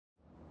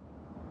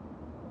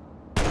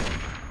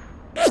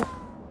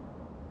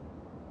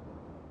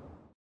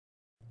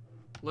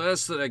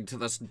Listening to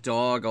this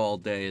dog all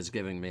day is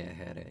giving me a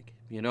headache.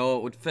 You know,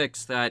 it would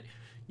fix that.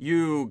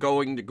 You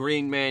going to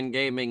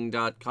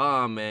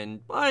greenmangaming.com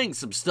and buying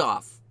some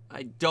stuff.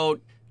 I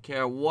don't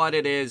care what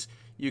it is.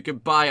 You can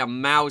buy a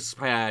mouse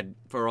pad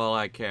for all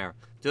I care.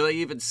 Do they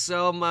even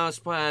sell mouse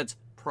pads?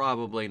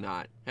 Probably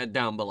not. Head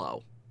down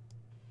below.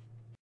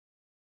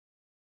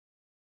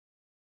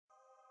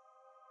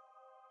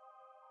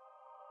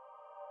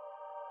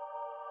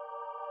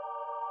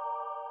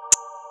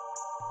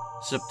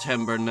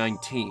 September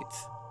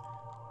 19th,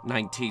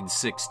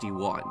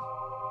 1961.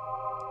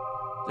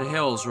 The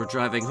Hills were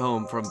driving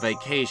home from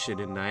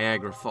vacation in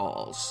Niagara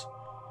Falls,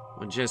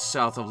 when just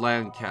south of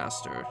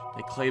Lancaster,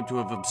 they claimed to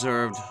have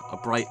observed a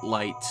bright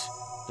light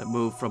that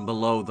moved from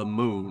below the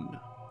moon.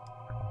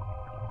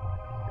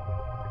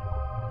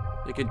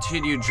 They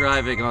continued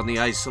driving on the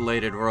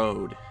isolated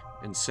road,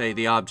 and say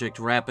the object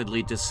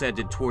rapidly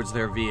descended towards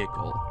their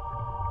vehicle,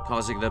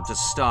 causing them to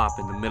stop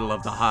in the middle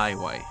of the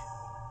highway.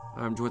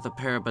 Armed with a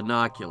pair of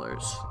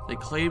binoculars, they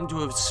claimed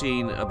to have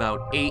seen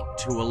about 8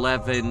 to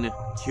 11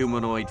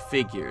 humanoid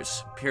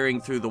figures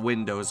peering through the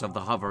windows of the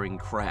hovering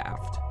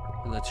craft,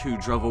 and the two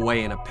drove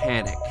away in a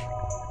panic.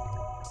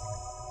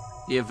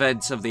 The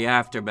events of the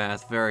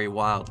aftermath vary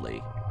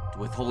wildly,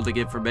 withholding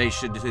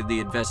information to the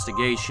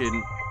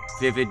investigation,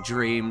 vivid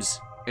dreams,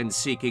 and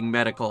seeking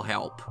medical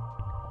help.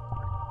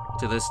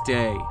 To this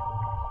day,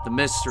 the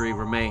mystery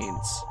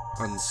remains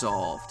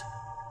unsolved.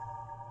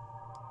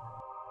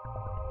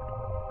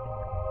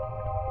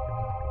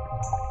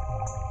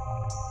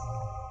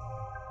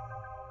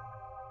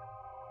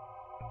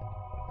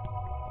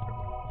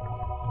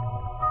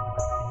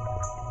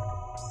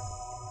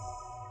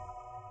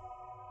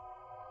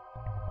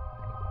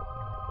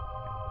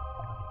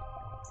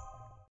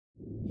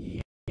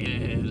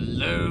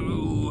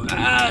 Hello,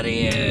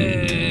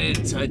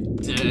 audience!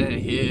 Headhunter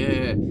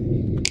here,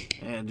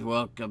 and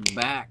welcome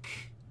back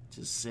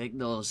to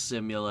Signal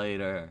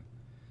Simulator.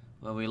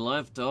 When we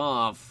left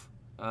off,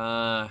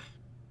 well,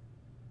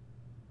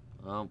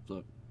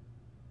 look,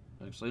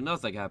 actually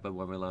nothing happened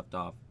when we left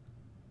off.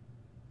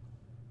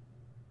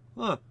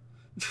 Huh.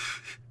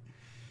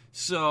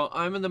 So,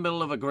 I'm in the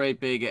middle of a great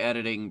big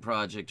editing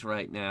project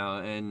right now,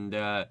 and,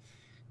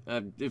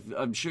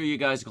 I'm sure you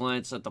guys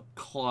glanced at the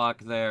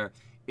clock there.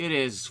 It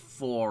is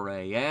 4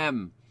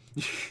 a.m.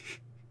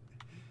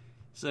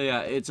 So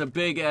yeah, it's a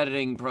big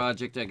editing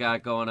project I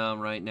got going on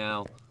right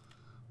now.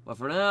 But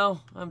for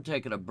now, I'm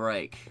taking a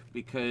break,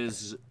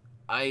 because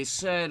I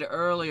said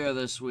earlier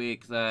this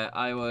week that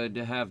I would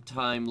have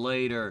time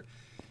later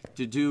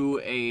to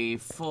do a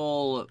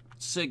full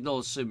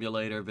Signal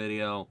Simulator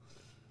video.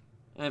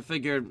 I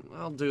figured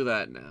I'll do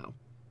that now.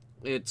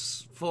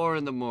 It's 4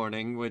 in the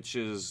morning, which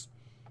is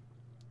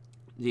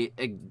the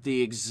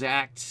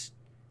exact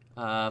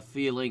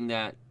feeling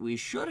that we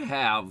should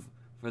have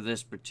for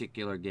this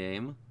particular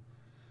game.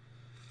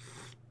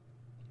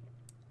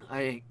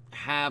 I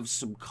have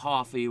some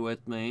coffee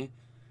with me,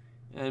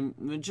 and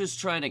I'm just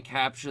trying to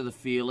capture the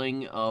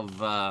feeling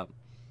of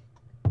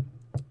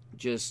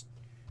just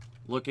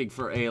looking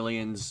for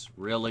aliens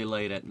really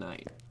late at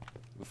night.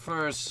 But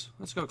first,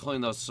 let's go clean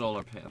those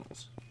solar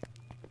panels.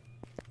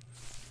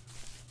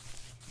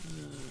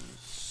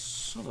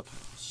 Solar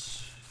panels.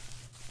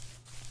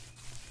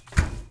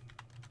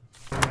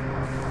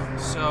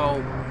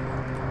 So,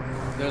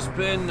 there's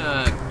been,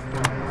 I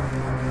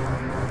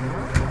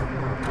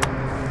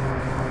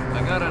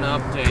got an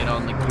update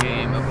on the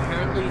game.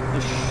 Apparently the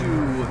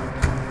shoe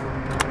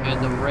and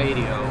the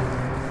radio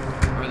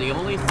are the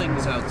only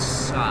things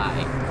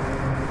outside.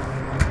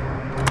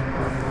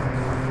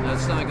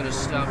 That's not going to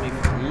stop me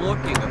from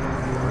looking, of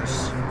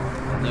course,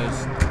 and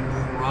there's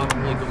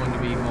probably going to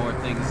be more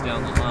things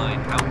down the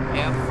line.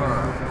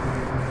 However,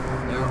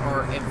 there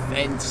are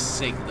event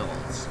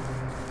signals.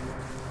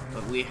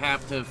 But we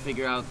have to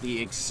figure out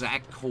the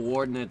exact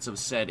coordinates of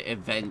said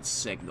event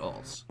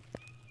signals.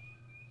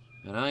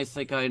 And I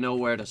think I know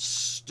where to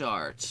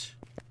start.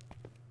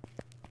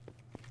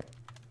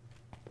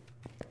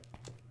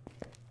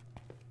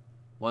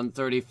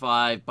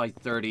 .135 by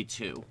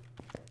 32.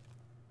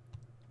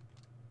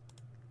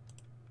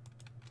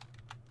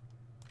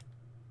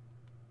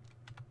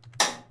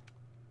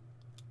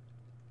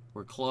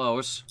 We're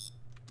close.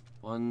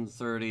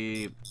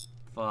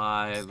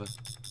 135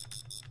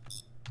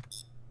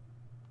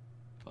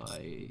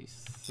 by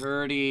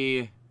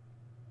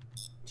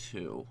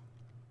 32.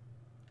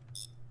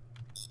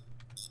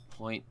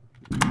 Point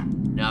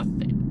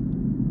nothing.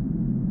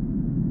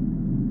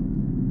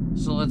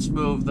 So let's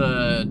move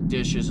the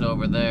dishes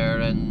over there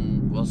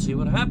and we'll see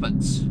what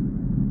happens.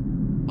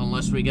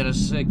 Unless we get a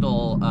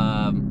signal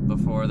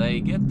before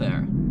they get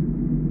there.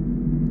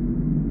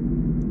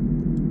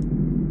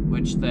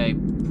 Which they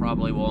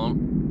probably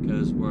won't,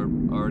 because we're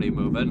already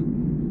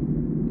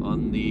moving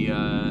on the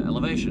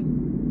elevation.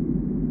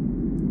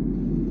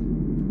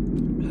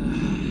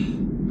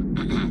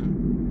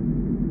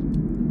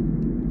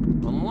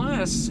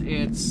 Unless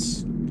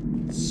it's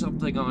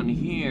something on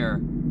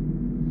here.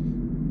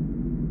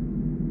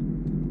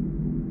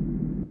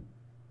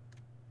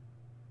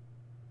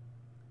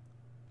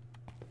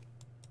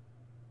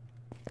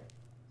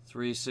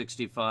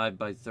 365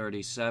 by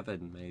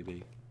 37,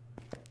 maybe.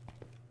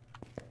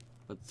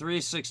 But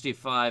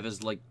 365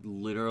 is like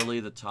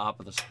literally the top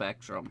of the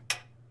spectrum.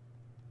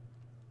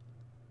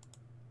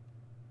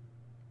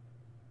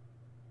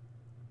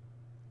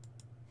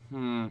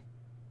 Not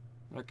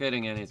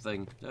getting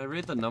anything. Did I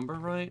read the number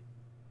right?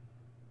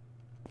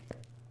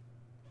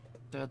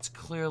 That's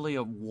clearly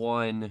a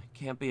 1.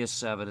 Can't be a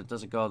 7. It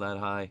doesn't go that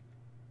high.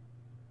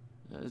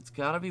 It's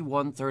gotta be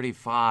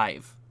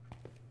 135.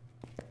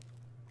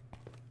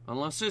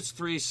 Unless it's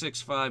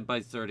 365 by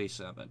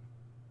 37.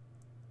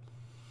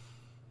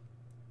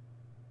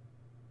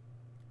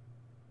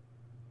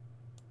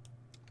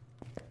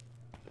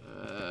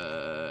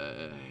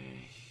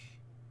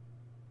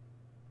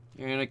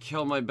 You're gonna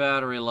kill my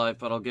battery life,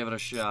 but I'll give it a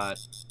shot.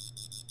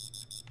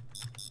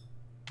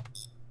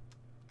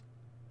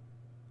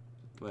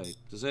 Wait,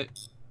 does it?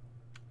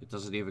 It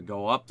doesn't even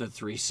go up to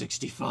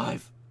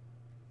 365.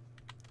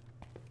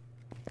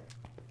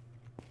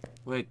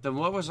 Wait, then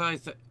what was I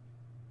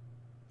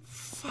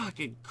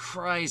fucking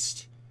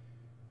Christ.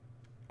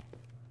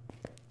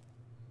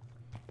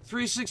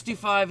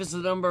 365 is the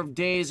number of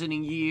days in a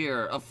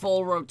year. A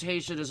full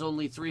rotation is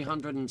only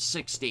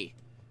 360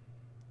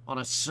 on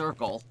a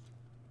circle.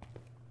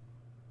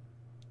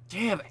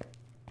 Damn it.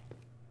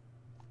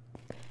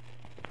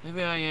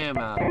 Maybe I am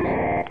out of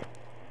it.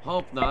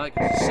 Hope not,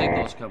 because the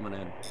signal's coming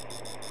in.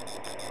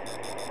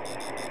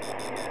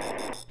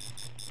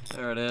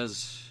 There it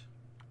is.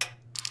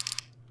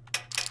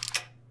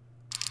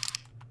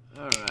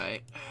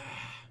 Alright.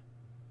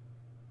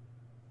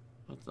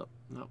 What the?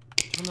 No.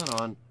 Turn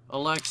that on.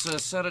 Alexa,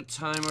 set a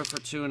timer for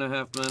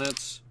 2.5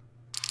 minutes.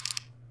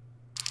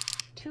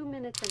 2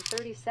 minutes and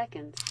 30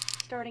 seconds.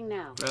 Starting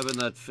now. Grabbing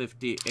that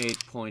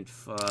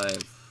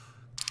 58.5.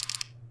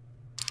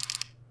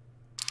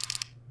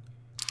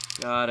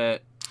 Got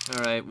it.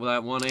 Alright,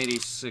 well that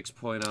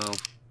 186.0.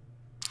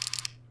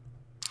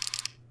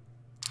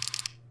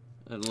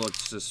 It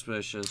looks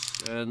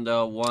suspicious. And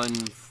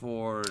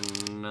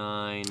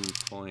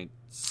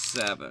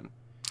 149.7.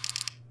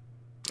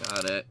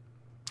 Got it.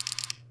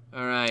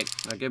 Alright,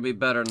 now give me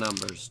better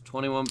numbers.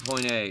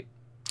 21.8.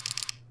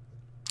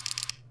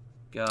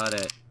 Got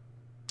it.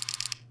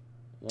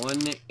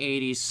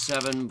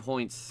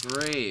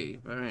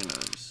 187.3. Very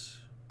nice.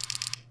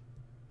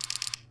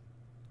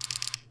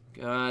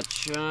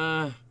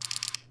 Gotcha.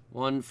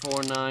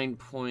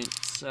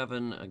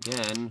 149.7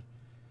 again.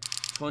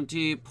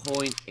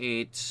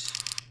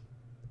 20.8.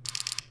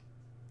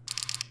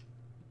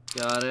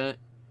 Got it.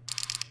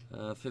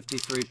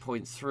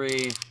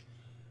 53.3.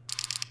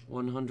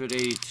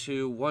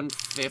 182.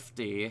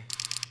 150.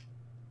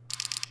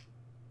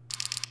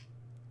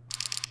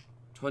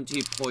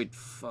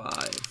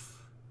 20.5.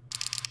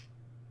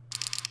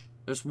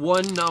 There's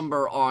one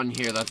number on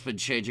here that's been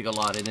changing a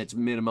lot, and it's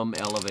minimum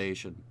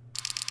elevation.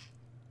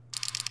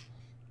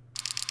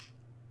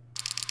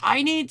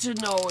 I need to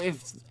know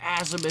if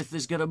azimuth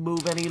is going to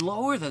move any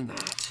lower than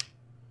that.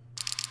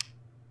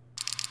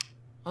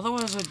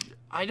 Otherwise,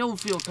 I don't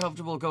feel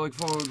comfortable going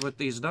forward with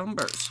these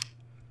numbers.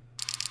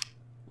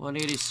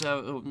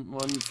 187,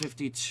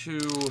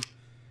 152,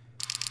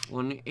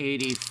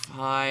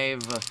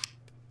 185.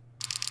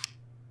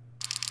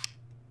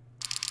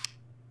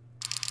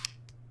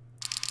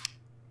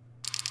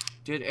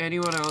 Did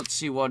anyone else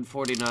see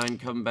 149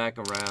 come back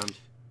around?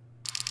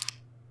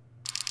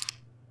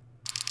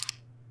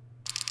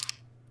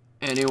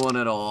 Anyone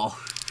at all?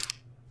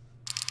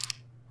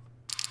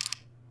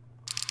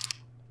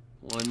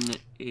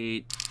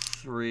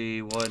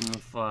 183,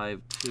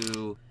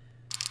 152.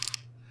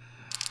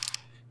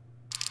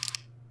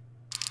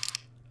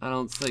 I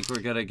don't think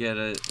we're gonna get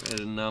a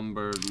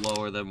number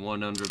lower than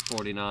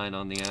 149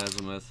 on the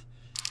azimuth.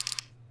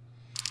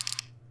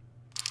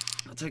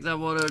 I'll take that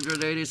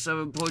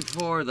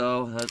 187.4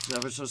 though. That's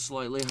ever so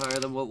slightly higher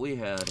than what we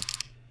had.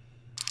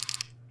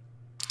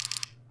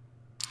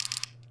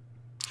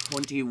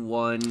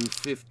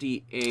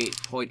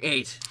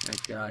 2158.8.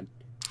 Thank God.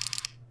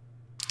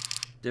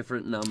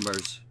 Different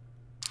numbers.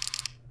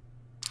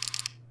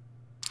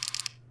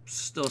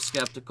 Still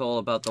skeptical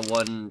about the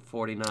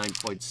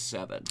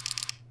 149.7.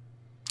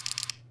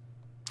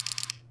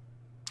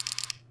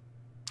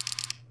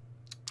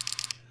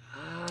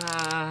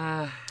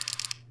 I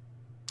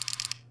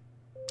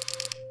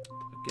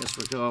guess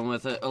we're going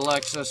with it.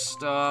 Alexa,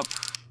 stop.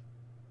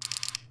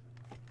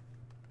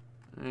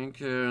 Thank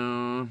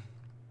you.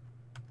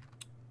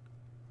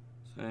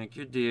 Thank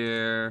you,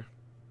 dear.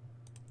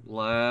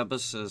 Lab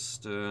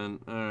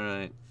assistant.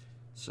 Alright.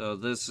 So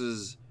this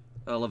is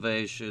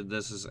elevation.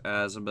 This is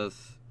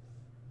azimuth.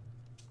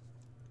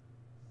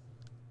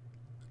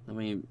 Let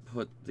me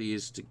put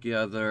these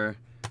together.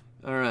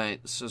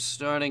 Alright, so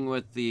starting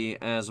with the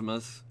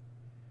azimuth.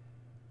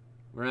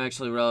 We're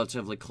actually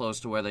relatively close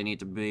to where they need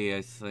to be,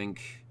 I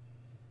think.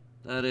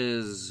 That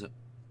is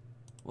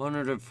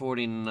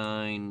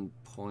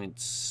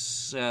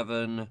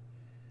 149.7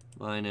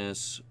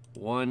 minus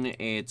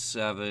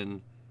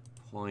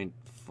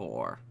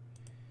 187.4.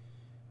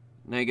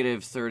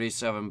 Negative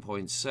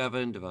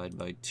 37.7 divided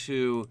by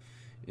 2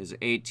 is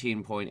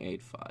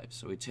 18.85.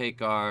 So we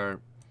take our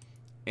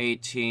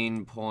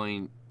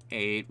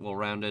 18.8, we'll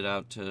round it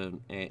out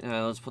to 8.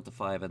 Let's put the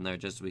 5 in there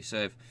just to be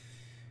safe.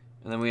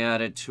 And then we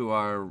add it to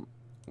our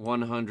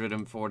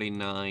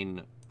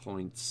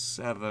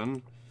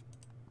 149.7.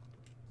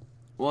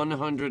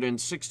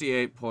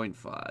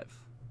 168.5.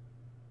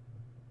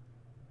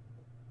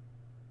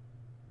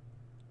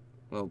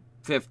 Well,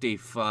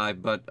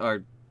 55, but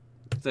our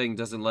thing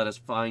doesn't let us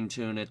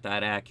fine-tune it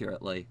that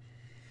accurately.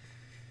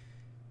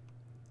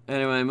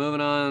 Anyway,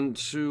 moving on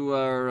to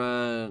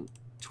our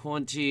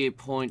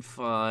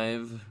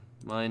 20.5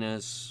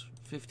 minus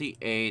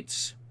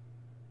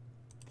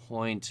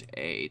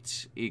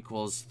 58.8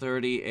 equals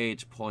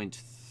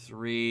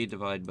 38.3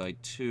 divided by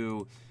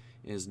 2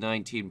 is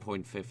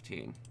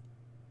 19.15.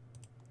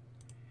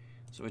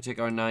 So we take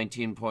our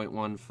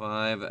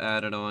 19.15,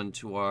 add it on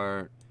to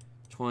our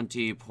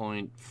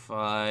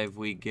 20.5,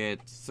 we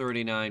get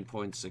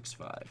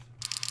 39.65.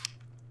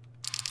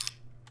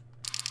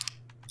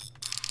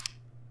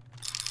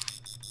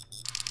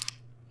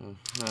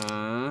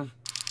 Yeah,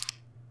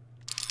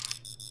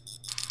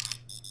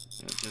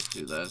 just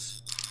do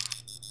this.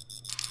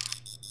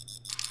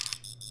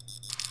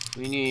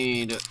 We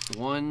need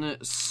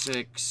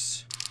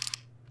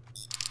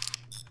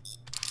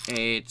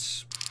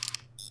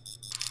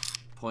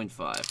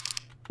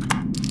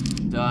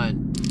 168.5.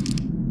 Done.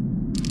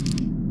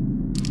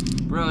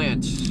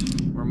 Brilliant.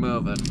 We're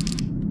moving.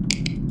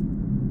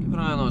 Keep an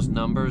eye on those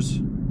numbers.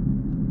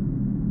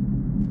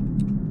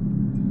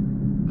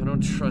 I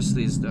don't trust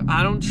these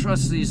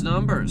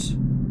numbers.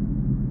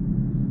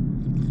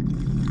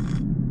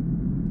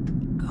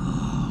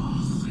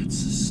 Oh,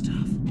 it's the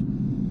stuff.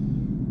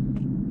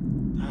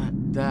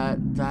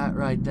 That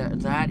right there.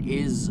 That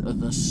is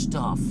the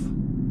stuff.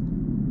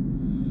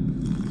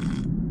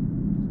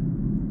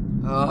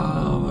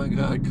 Oh my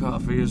God,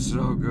 coffee is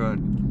so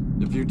good.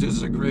 If you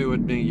disagree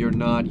with me, you're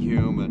not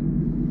human.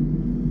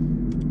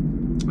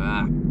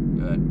 Ah,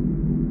 good.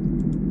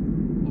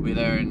 We'll be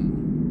there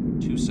in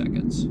 2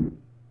 seconds.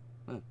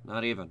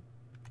 Not even.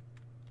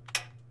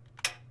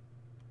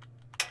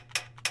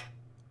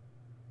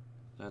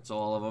 That's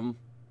all of them.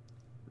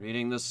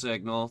 Reading the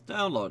signal.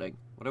 Downloading.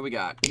 What do we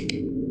got?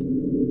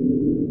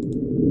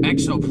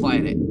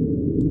 Exoplanet.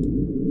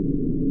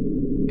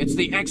 It's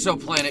the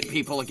exoplanet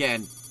people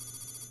again.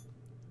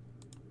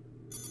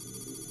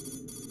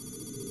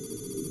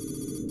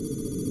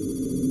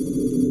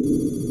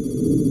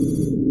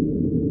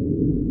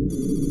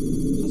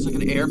 Sounds like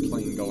an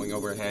airplane going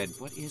overhead.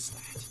 What is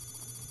that?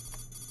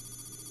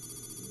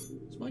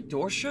 Is my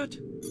door shut?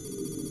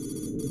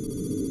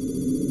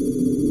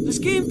 This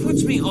game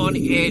puts me on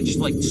edge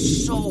like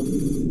so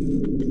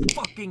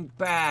fucking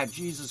bad.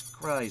 Jesus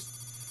Christ.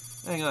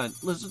 Hang on.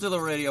 Listen to the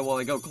radio while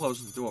I go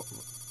close the door.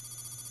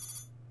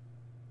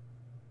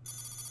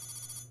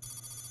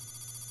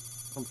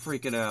 I'm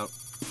freaking out.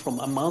 From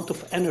amount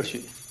of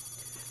energy.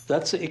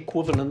 That's the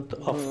equivalent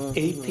of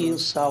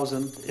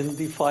 18,000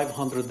 Indy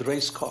 500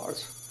 race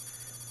cars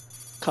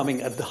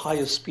coming at the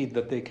highest speed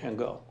that they can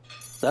go.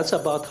 That's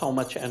about how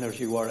much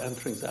energy we are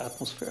entering the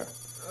atmosphere.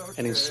 Okay.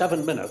 And in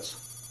 7 minutes,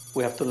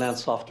 we have to land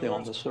softly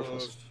on the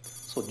surface.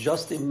 So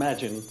just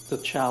imagine the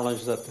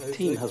challenge that the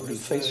team has been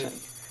facing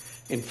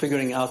in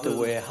figuring out a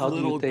way, how do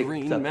you take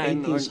that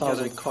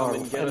 18,000 car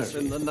of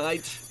energy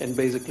and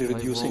basically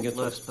reducing it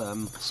to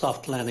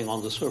soft landing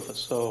on the surface.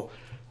 So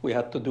we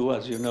had to do,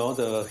 as you know,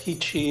 the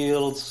heat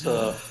shields,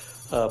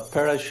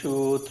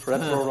 parachute,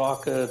 retro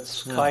rockets,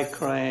 sky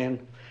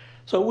crane.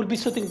 So we'll be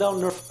sitting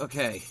down.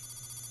 Okay,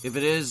 if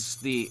it is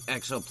the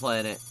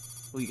exoplanet,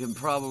 we can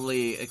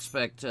probably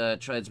expect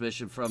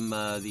transmission from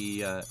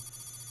the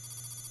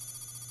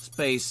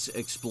space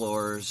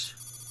explorers.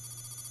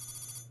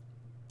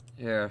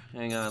 Here,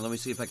 hang on, let me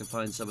see if I can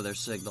find some of their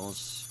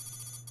signals.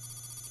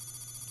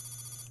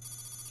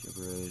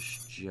 Gibberish,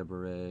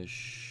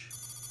 gibberish.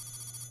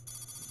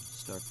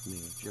 Start from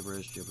here.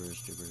 Gibberish,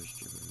 gibberish, gibberish,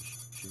 gibberish,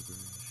 gibberish.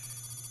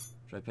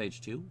 Try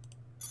page 2.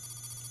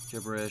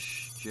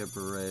 Gibberish,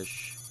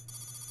 gibberish.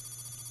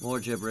 More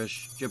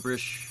gibberish,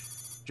 gibberish,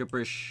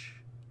 gibberish.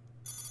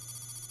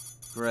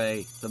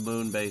 Gray, the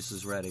moon base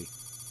is ready.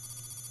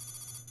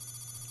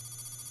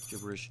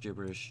 Gibberish,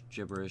 gibberish,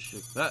 gibberish.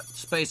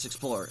 Space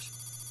explorers.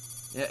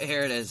 Yeah,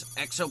 here it is.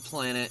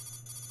 Exoplanet.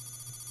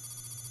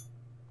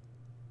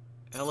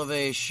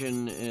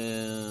 Elevation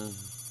is...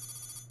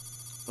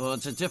 Well,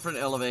 it's a different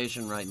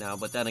elevation right now,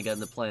 but then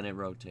again, the planet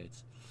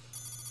rotates.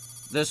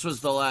 This was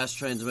the last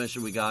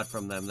transmission we got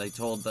from them. They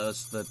told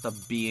us that the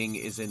being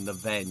is in the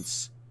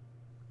vents.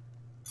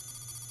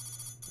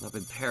 I've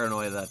been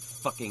paranoid of that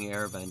fucking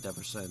air vent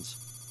ever since.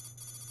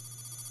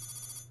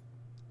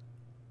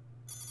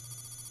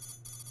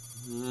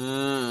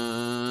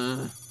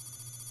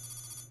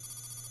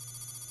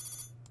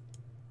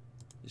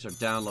 Our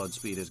download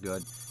speed is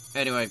good.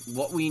 Anyway,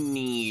 what we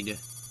need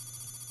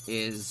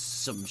is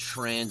some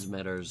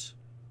transmitters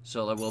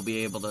so that we'll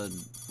be able to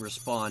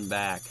respond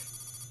back.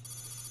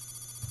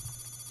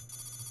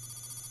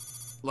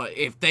 Like,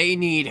 if they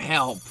need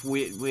help,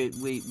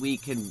 we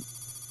can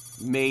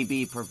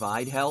maybe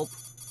provide help.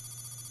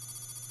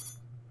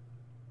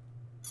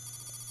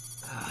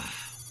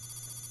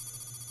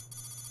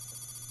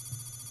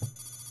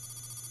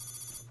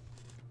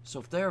 So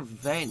if there are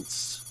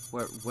vents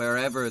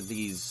wherever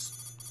these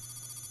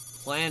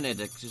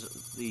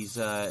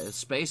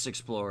space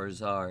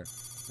explorers are,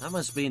 that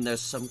must mean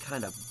there's some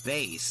kind of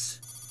base.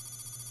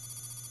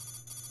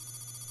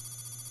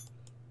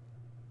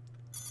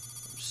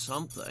 Or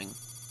something.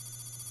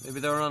 Maybe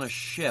they're on a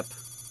ship.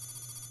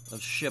 A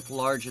ship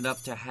large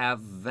enough to have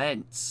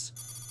vents.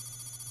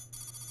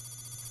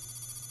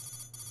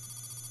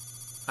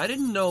 I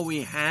didn't know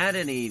we had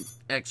any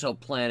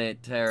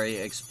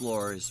exoplanetary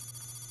explorers.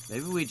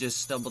 Maybe we just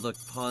stumbled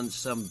upon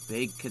some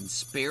big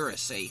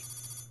conspiracy.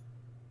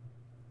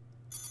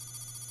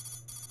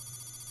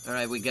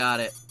 Alright, we got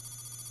it.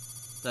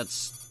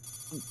 That's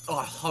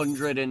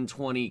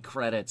 120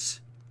 credits.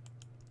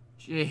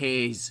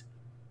 Jeez.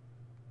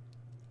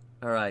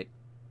 Alright.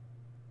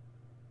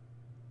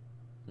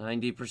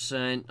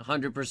 90%,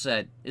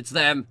 100%. It's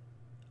them.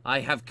 I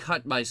have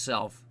cut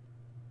myself.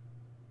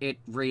 It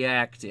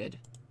reacted.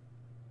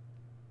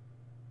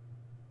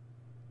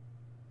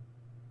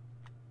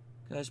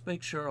 Guys,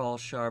 make sure all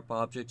sharp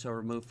objects are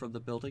removed from the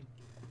building.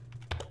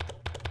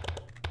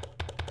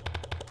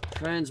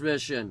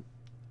 Transmission.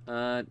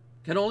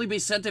 Can only be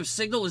sent if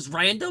signal is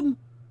random?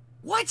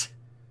 What?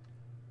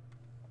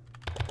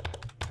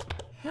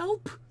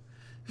 Help?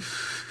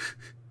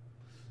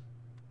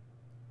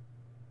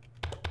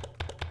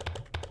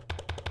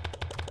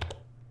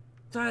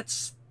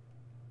 That's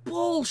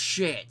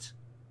bullshit.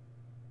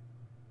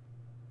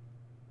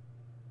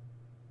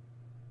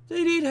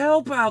 They need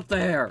help out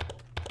there.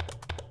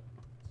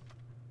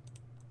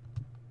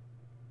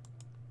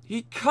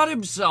 He cut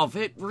himself.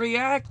 It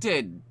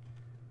reacted.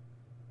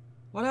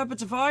 What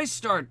happens if I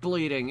start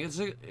bleeding? Is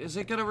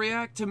it gonna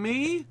react to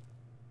me?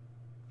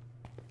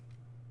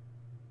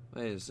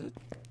 Wait, is it?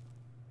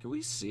 Can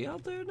we see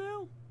out there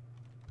now?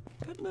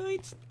 At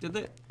night?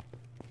 Did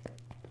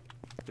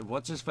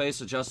what's his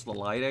face adjust the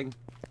lighting?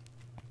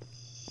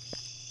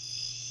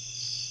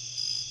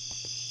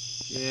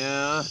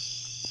 Yeah.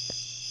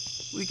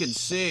 We can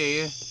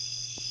see.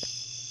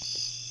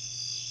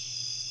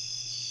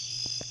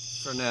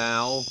 For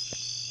now.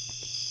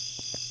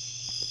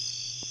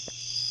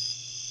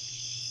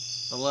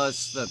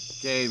 Unless the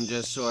game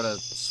just sort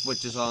of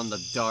switches on the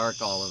dark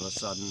all of a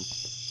sudden.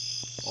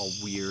 All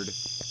weird.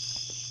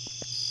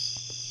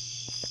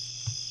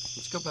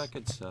 Let's go back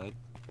inside.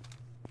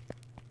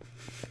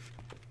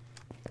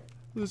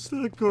 Let's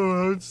not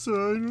go outside.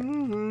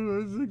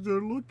 I think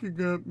they're looking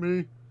at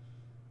me.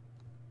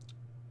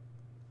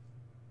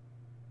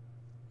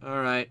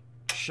 Alright.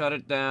 Shut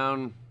it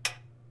down.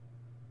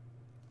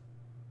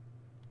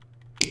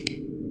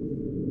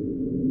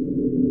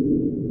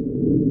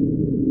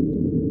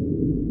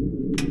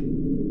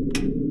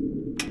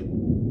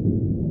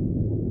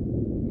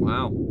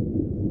 Wow.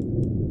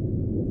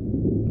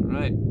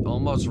 Alright,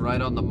 almost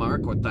right on the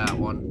mark with that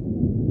one.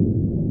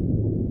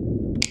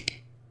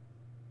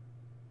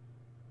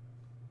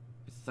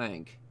 I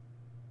think.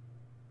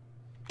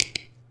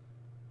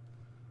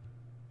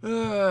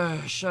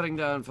 Shutting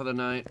down for the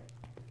night.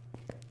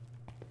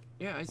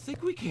 Yeah, I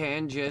think we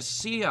can just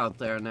see out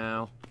there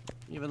now.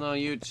 Even though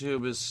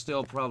YouTube is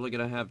still probably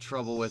gonna have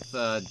trouble with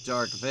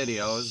dark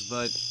videos,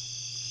 but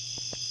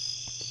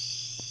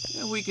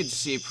yeah, we can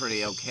see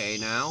pretty okay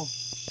now.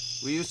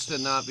 We used to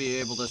not be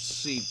able to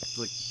see,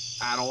 like,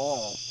 at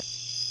all.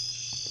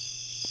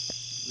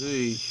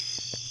 Eey.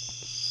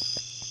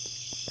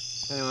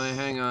 Anyway,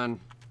 hang on.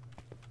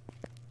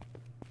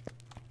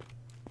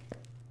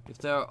 If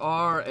there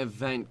are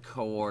event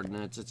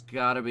coordinates, it's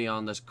gotta be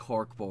on this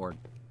corkboard.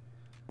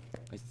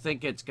 I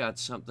think it's got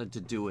something to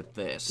do with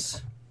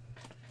this.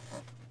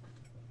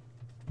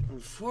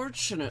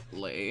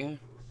 Unfortunately,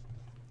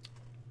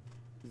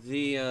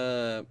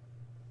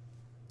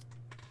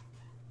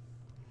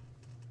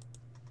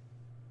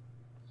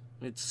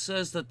 it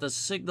says that the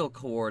signal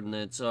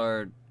coordinates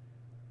are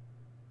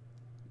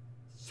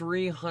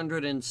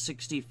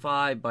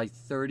 365 by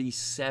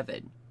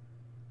 37.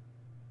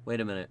 Wait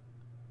a minute.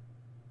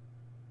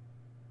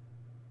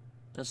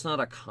 That's not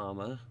a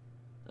comma.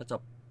 That's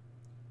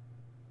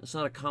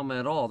not a comma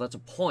at all. That's a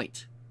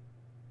point.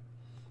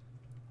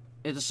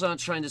 It's not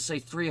trying to say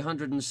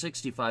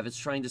 365. It's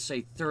trying to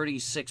say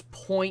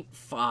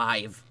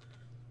 36.5.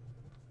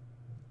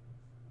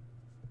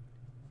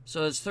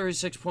 So it's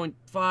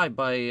 36.5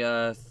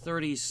 by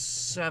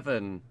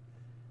 37.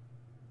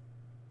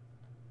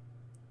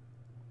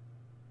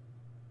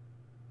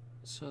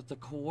 So if the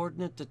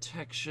coordinate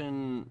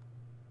detection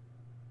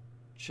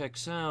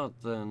checks out,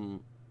 then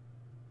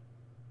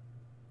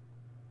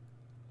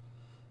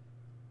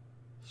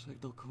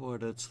signal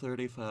coordinates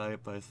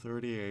 35 by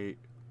 38.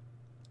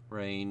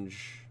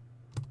 Range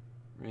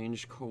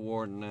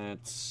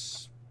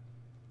coordinates.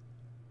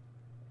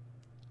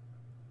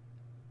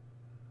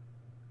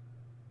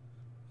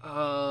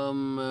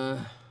 I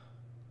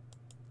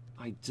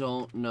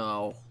don't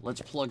know.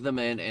 Let's plug them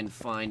in and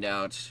find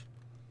out.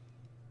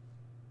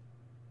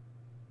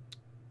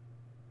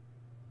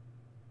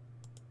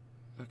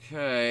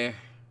 Okay.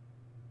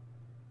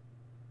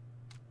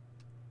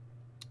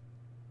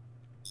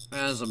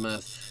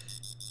 Azimuth.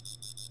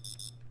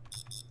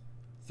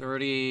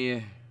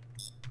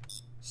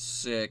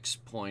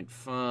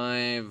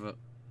 36.5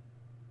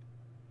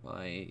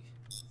 by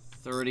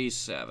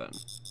 37.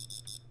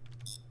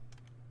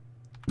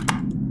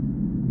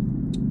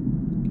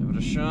 Give it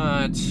a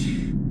shot.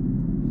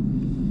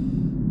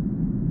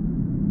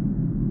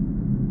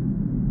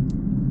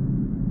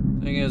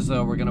 Thing is,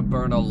 though, we're gonna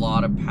burn a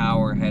lot of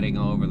power heading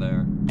over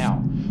there.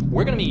 Now,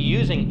 we're going to be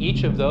using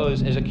each of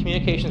those as a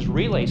communications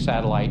relay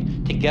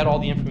satellite to get all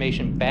the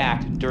information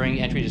back during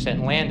entry, descent,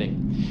 and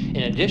landing.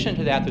 In addition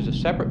to that, there's a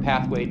separate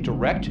pathway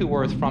direct to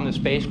Earth from the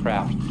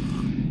spacecraft.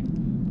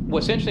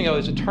 What's interesting, though,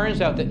 is it turns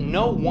out that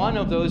no one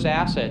of those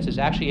assets is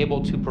actually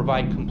able to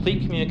provide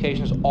complete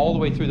communications all the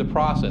way through the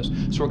process.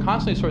 So we're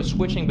constantly sort of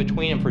switching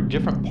between them for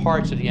different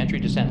parts of the entry,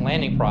 descent, and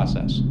landing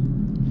process.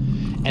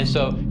 And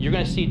so you're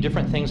going to see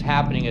different things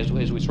happening as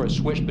we sort of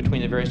switch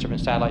between the various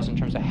different satellites in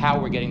terms of how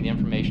we're getting the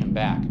information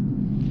back.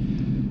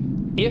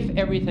 If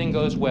everything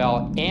goes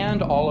well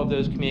and all of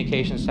those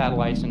communication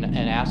satellites and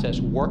assets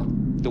work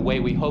the way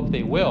we hope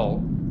they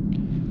will,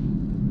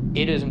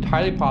 it is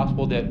entirely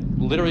possible that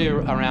literally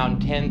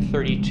around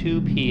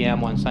 10:32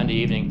 p.m. on Sunday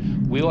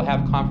evening, we will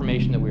have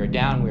confirmation that we are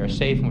down, we are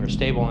safe, and we are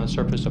stable on the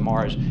surface of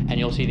Mars, and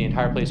you'll see the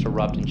entire place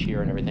erupt and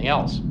cheer and everything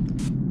else.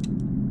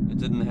 It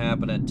didn't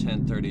happen at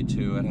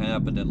 10:32. It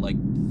happened at like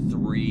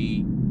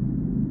 3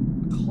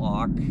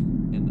 o'clock.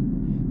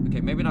 Okay,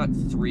 maybe not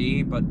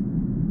 3, but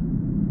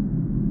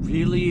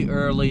really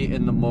early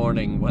in the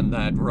morning when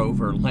that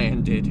rover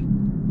landed.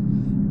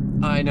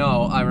 I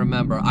know, I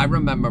remember. I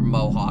remember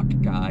Mohawk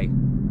Guy.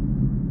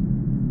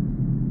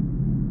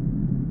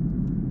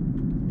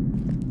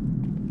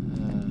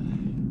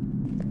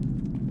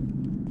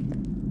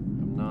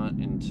 I'm not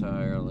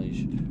entirely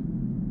sure.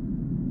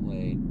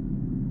 Wait.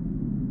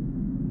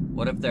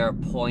 What if there are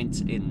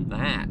points in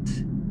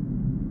that?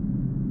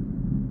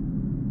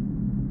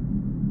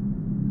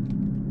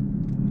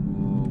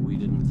 Oh, we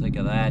didn't think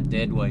of that,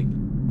 did we?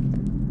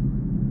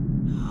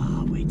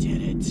 No, we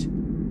didn't.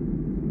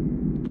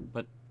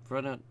 But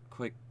run a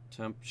quick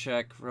temp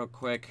check real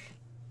quick.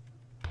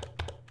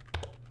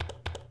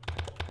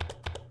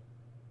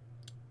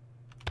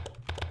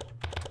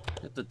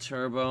 Hit the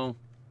turbo.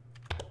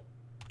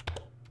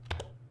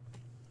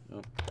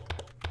 Oh.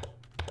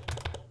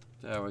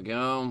 There we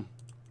go.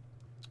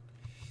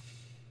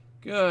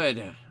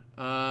 Good.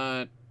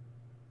 We're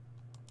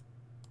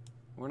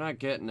not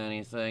getting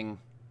anything.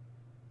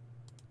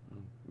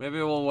 Maybe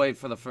we'll wait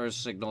for the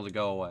first signal to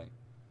go away.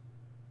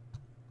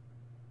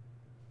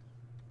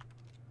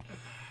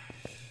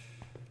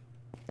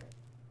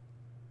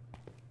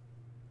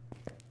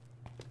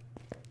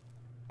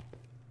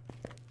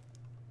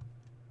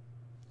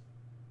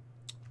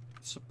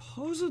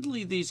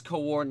 Supposedly these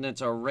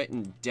coordinates are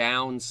written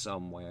down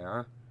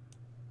somewhere.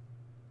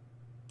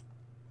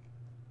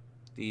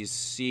 These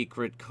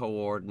secret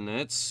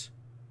coordinates.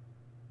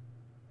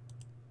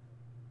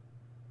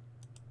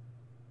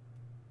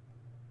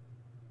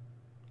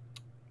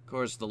 Of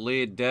course, the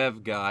lead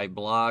dev guy,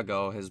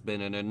 Blago, has been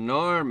an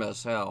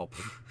enormous help.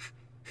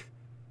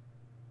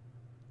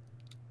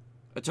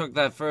 I took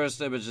that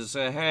first image and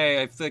said,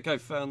 hey, I think I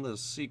found the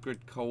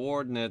secret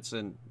coordinates,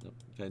 and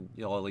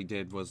all he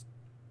did was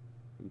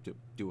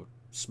do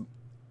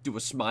a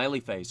smiley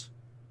face.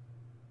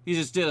 He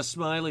just did a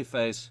smiley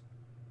face.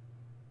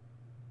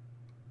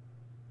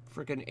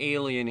 Freaking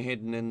alien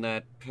hidden in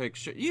that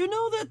picture. You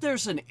know that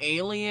there's an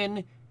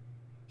alien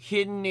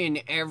hidden in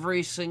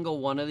every single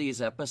one of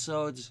these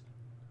episodes?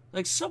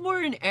 Like,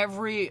 somewhere in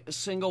every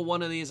single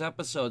one of these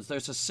episodes,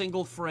 there's a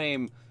single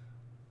frame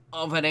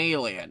of an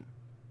alien.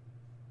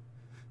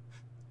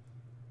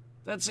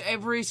 That's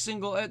every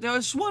single...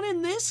 There's one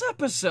in this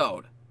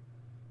episode.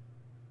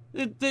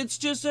 It's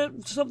just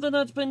something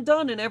that's been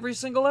done in every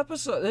single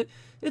episode.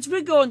 It's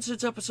been going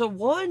since episode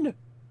 1.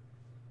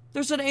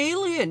 There's an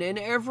alien in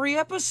every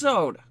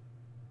episode.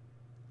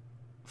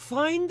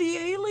 Find the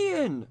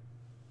alien.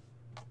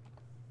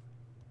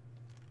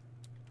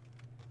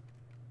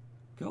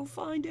 Go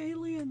find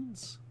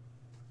aliens.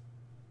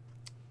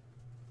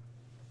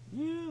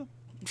 Yeah.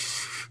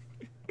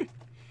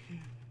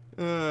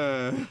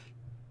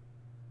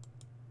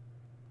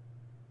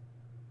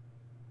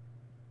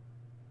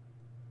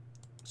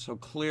 So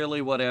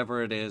clearly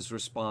whatever it is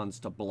responds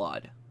to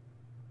blood.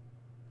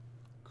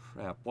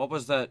 Crap, what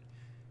was that?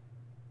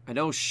 I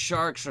know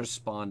sharks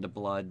respond to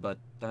blood, but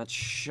that's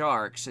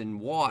sharks in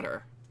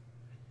water.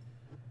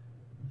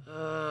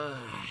 It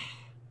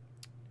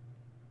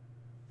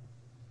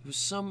was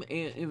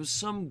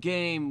some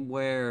game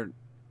where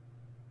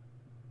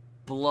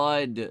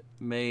blood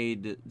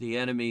made the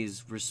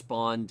enemies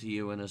respond to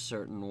you in a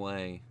certain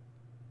way.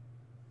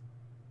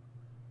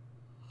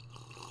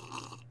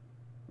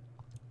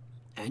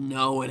 And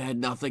no, it had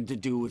nothing to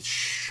do with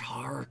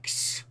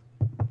sharks.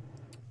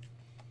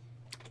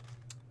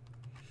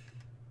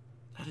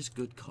 That is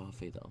good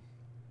coffee,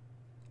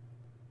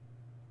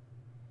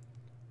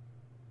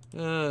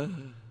 though.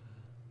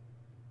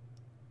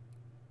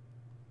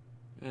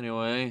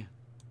 Anyway.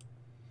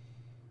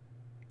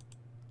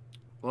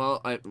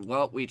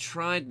 Well, we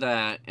tried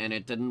that, and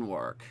it didn't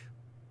work.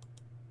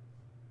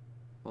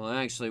 Well,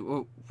 actually,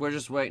 we're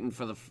just waiting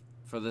for this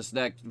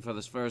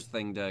first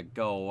thing to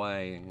go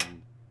away,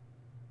 and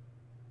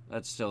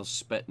that's still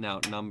spitting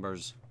out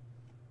numbers.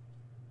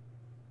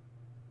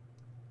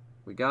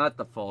 We got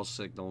the full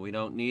signal. We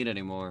don't need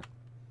any more.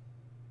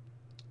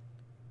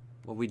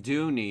 What we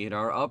do need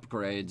are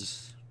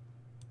upgrades.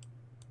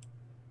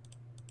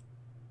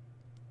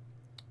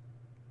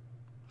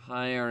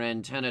 Higher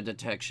antenna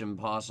detection,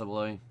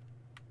 possibly.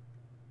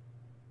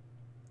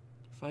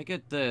 If I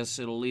get this,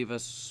 it'll leave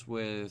us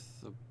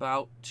with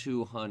about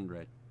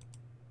 200.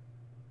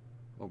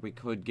 Or we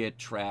could get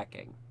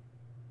tracking.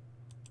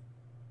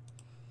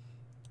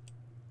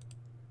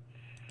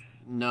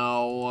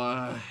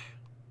 No,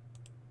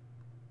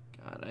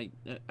 God,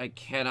 I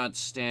cannot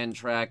stand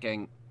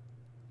tracking.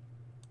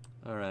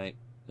 Alright.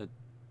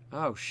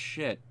 Oh,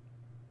 shit.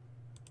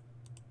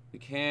 We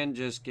can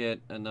just get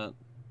another...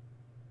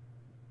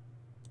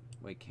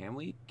 Wait, can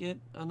we get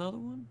another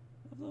one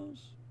of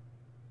those?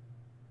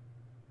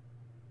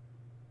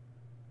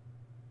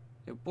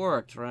 It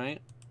worked,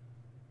 right?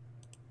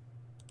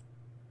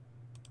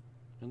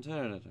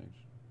 Antenna detection.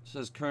 It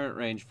says current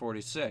range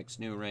 46,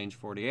 new range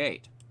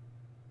 48.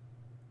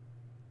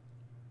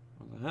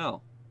 What the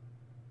hell?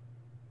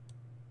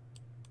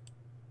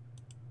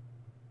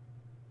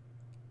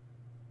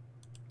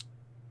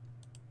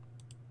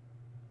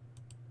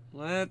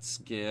 Let's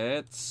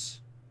get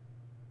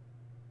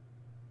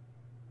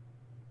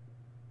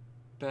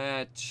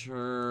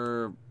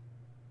better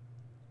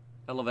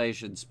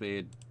elevation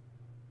speed.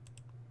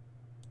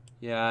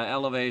 Yeah,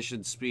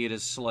 elevation speed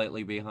is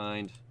slightly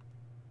behind.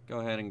 Go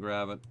ahead and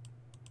grab it.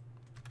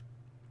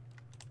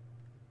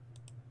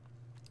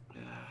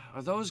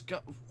 Are those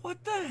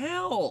what the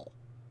hell?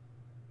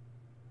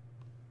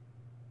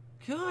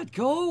 God,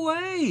 go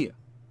away!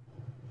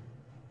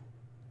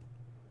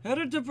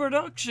 Headhunter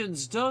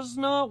Productions does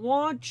not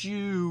want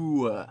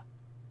you.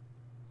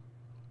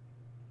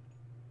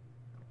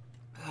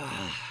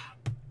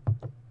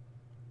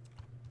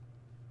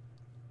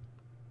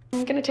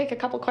 I'm going to take a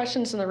couple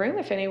questions in the room.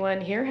 If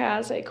anyone here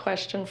has a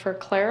question for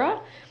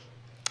Clara,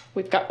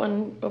 we've got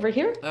one over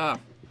here. Ah,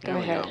 Go there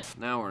we ahead. go.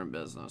 Now we're in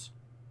business.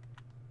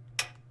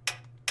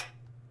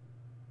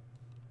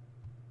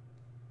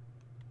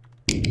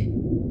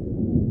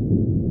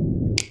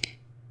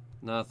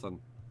 Nothing.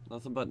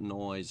 Nothing but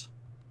noise.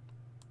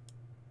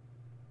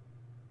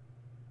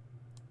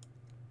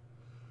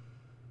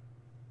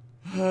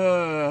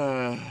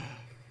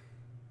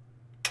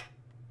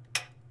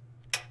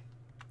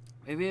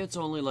 Maybe it's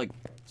only like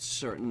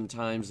certain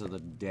times of the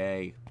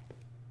day.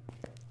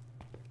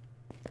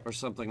 Or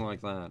something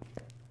like that.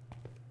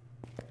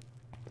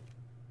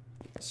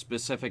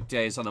 Specific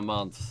days of the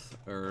month.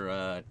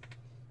 Or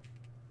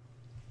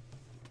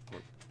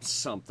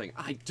something.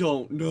 I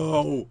don't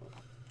know.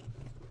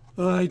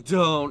 I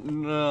don't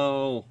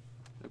know.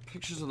 There are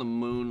pictures of the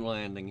moon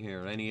landing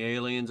here. Any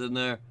aliens in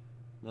there?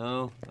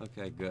 No?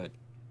 Okay, good.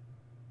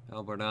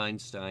 Albert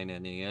Einstein,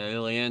 any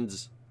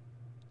aliens?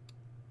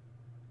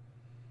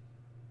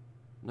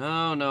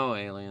 No, no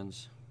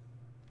aliens.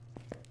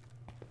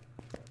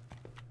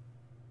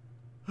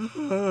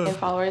 And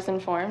followers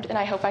informed, and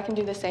I hope I can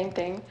do the same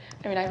thing.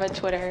 I mean, I have a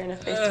Twitter and a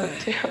Facebook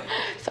too,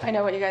 so I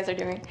know what you guys are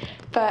doing.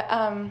 But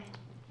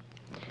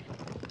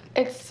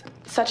it's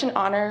such an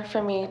honor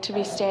for me to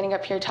be standing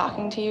up here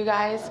talking to you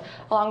guys,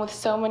 along with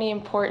so many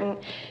important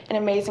and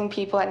amazing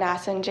people at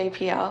NASA and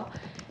JPL.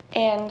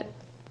 And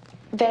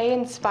they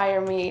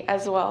inspire me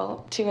as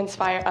well to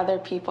inspire other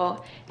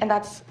people, and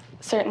that's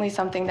certainly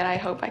something that I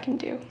hope I can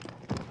do.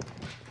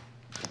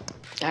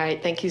 All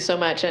right, thank you so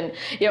much. And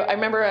I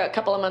remember a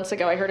couple of months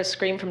ago, I heard a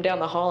scream from down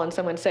the hall, and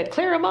someone said,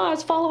 "Clara Ma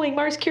is following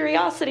Mars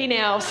Curiosity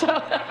now." So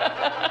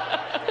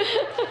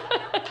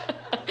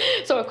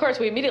of course,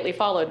 we immediately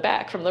followed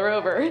back from the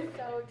rover.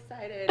 So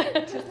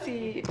excited to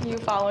see you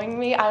following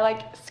me.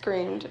 I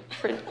screamed.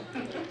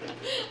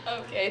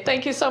 Okay,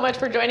 thank you so much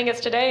for joining us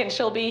today, and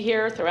she'll be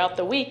here throughout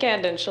the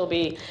weekend, and she'll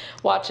be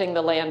watching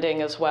the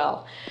landing as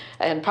well.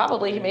 And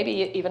probably,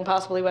 maybe even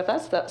possibly with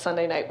us that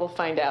Sunday night, we'll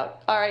find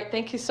out. All right,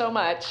 thank you so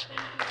much.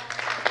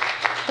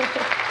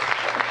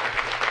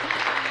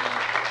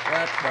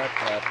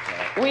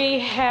 We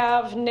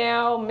have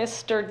now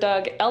Mr.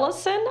 Doug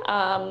Ellison.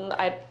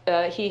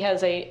 He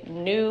has a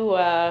new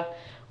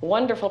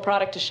wonderful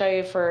product to show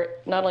you for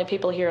not only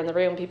people here in the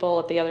room, people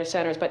at the other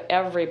centers, but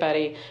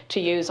everybody to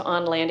use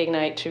on landing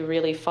night to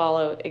really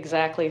follow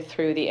exactly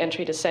through the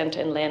entry, descent,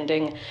 and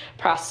landing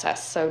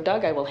process. So,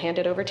 Doug, I will hand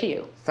it over to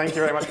you. Thank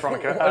you very much,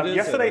 Veronica.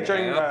 Yesterday,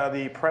 during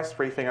the press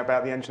briefing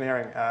about the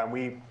engineering,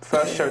 we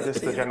first showed this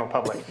to the general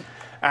public.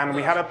 And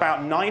we had about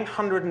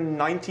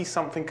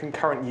 990-something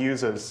concurrent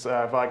users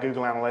via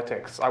Google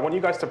Analytics. I want you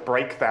guys to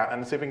break that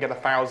and see if we can get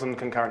 1,000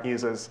 concurrent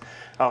users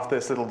after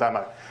this little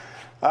demo.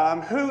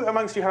 Who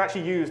amongst you have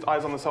actually used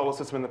Eyes on the Solar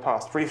System in the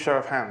past? Brief show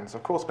of hands.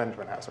 Of course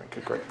Benjamin has. I mean,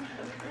 good grief.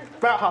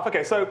 About half.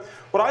 Okay, so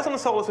what Eyes on the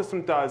Solar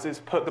System does is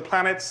put the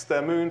planets,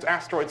 the moons,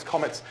 asteroids,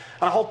 comets,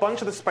 and a whole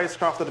bunch of the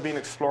spacecraft that have been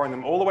exploring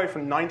them all the way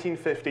from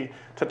 1950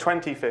 to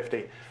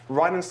 2050,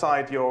 right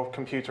inside your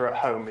computer at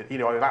home,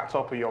 your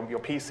laptop or your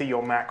PC,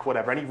 your Mac,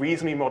 whatever, any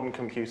reasonably modern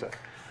computer.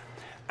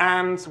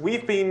 And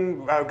we've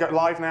been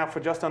live now for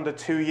just under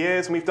 2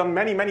 years, and we've done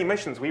many, many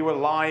missions. We were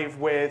live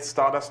with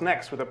Stardust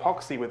Next, with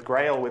Epoxy, with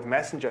Grail, with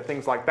Messenger,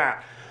 things like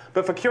that.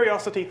 But for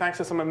Curiosity, thanks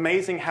to some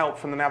amazing help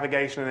from the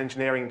navigation and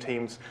engineering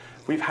teams,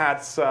 we've had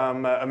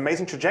some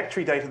amazing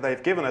trajectory data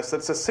they've given us.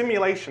 That's a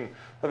simulation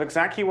of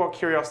exactly what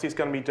Curiosity is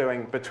going to be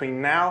doing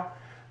between now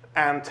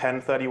and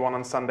 10:31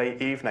 on Sunday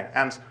evening.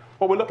 And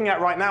what we're looking at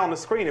right now on the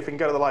screen, if we can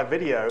go to the live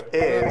video,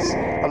 is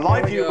a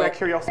live view where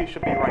Curiosity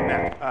should be right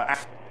now.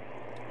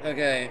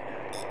 Okay.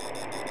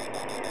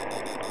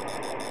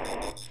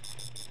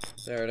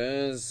 There it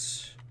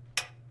is.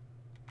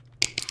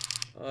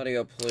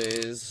 Audio,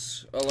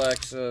 please.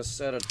 Alexa,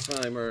 set a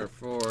timer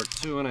for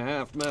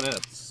 2.5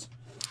 minutes.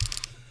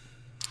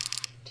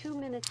 2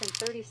 minutes and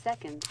 30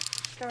 seconds,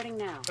 starting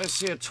now. I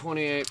see a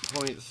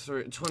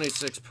 28.3,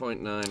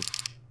 26.9.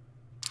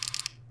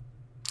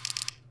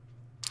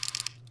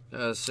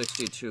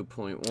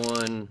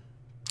 62.1.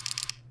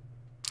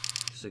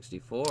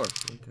 64,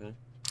 okay.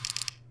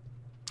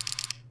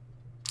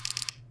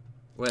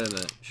 Wait a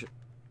minute.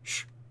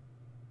 Shh.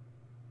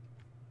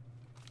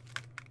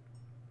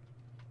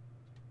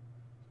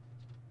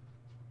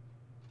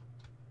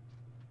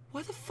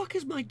 Why the fuck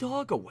is my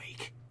dog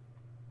awake?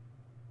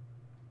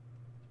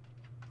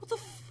 What the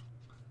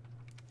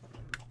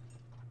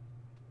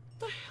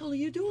hell are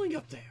you doing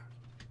up there?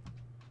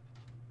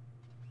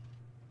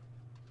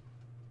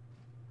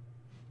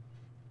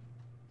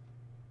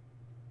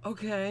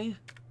 Okay,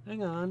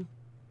 hang on.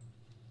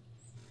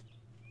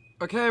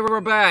 Okay, we're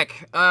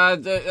back.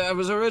 I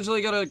was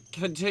originally gonna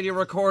continue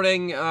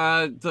recording,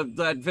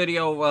 that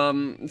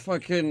video,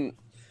 fucking,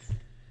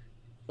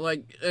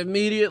 like,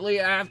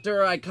 immediately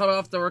after I cut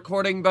off the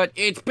recording, but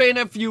it's been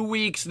a few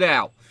weeks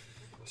now.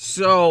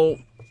 So,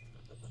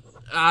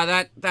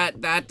 that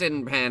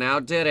didn't pan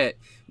out, did it?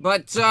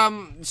 But,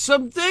 some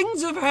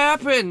things have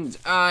happened,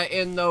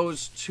 in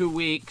those 2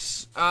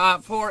 weeks.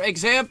 For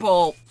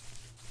example,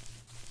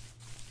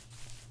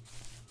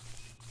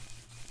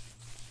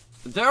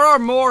 there are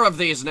more of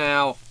these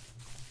now,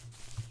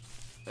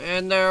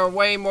 and there are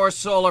way more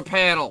solar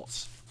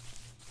panels.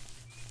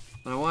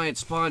 Now, why it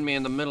spawned me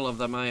in the middle of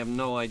them, I have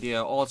no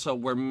idea. Also,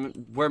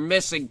 we're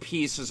missing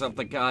pieces of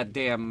the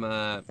goddamn,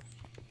 oh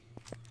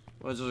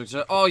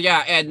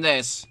yeah, and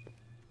this.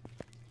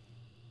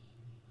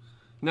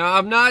 Now,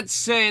 I'm not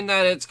saying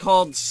that it's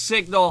called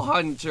Signal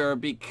Hunter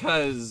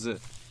because...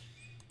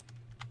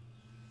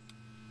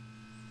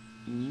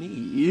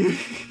 me.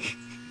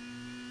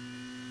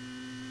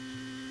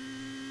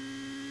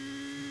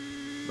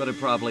 But it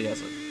probably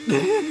isn't.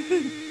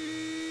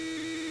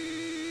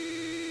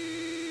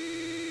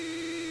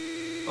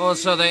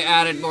 Also, they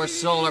added more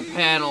solar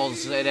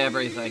panels and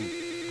everything.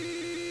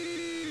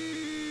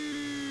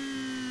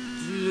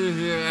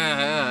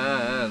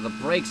 The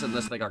brakes in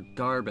this thing are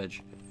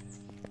garbage.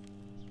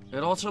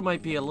 It also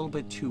might be a little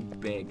bit too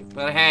big.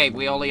 But hey,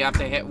 we only have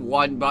to hit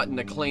one button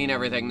to clean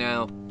everything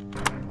now.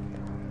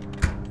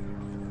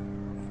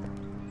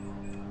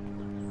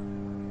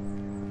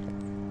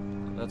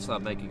 That's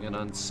not making an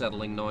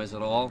unsettling noise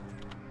at all.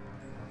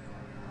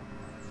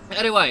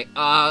 Anyway,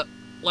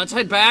 let's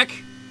head back.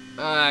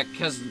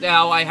 Cause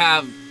now I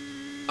have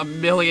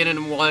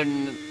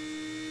 1,000,001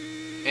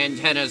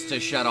 antennas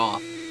to shut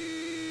off.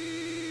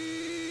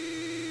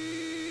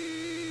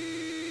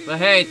 But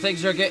hey,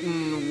 things are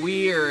getting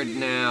weird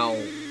now.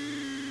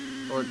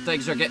 Or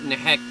things are getting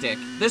hectic.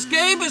 This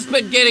game has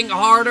been getting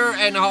harder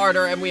and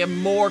harder, and we have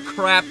more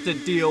crap to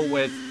deal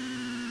with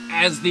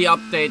as the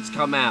updates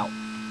come out.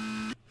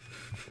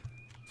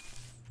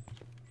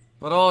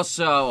 But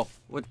also,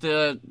 with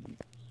the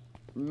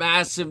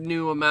massive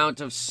new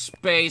amount of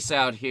space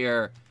out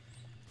here,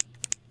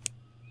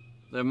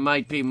 there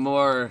might be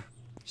more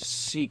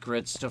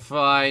secrets to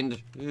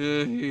find.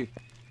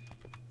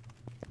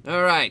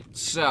 Alright,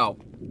 so.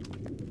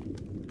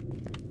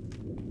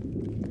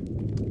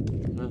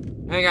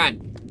 Hang on.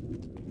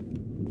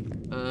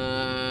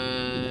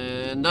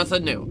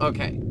 Nothing new.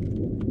 Okay.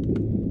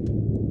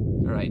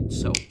 Alright,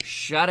 so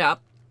shut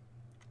up.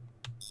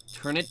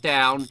 Turn it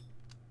down.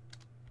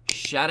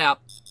 Shut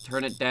up.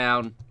 Turn it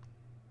down.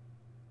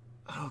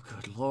 Oh,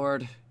 good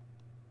lord.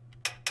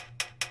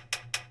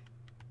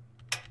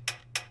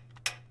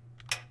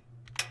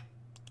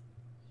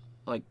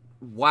 Like,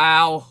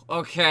 wow.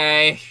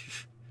 Okay.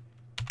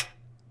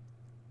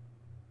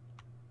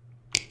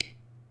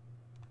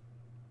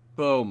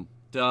 Boom.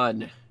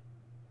 Done.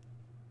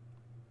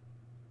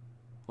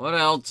 What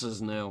else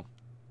is new?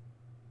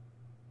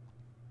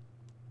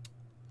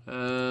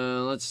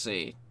 Let's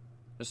see.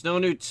 There's no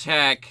new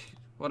tech.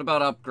 What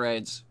about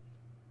upgrades?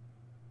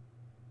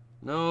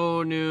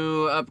 No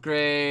new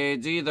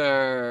upgrades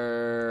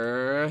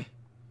either.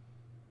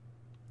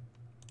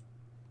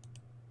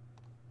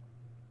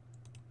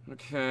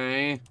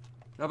 Okay.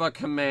 How about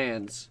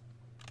commands?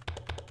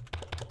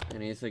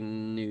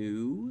 Anything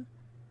new?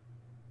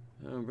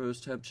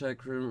 Boost, tab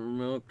check,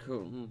 remote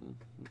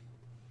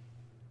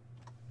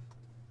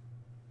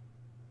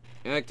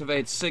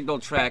activate signal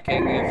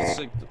tracking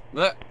if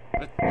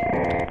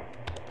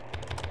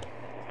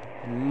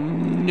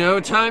no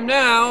time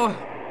now.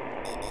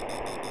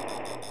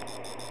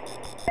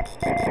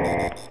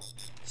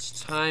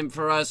 It's time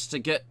for us to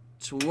get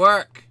to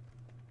work.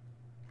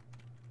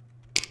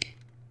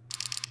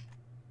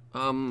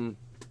 Is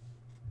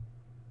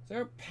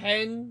there a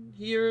pen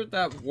here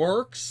that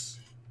works?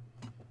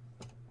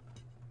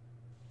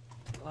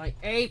 Like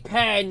a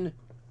pen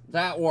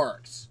that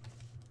works.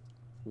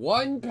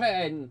 One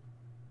pen.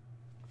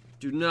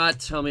 Do not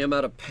tell me I'm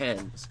out of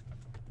pens.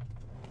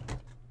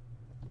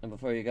 And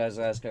before you guys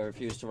ask, I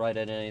refuse to write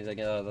in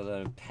anything other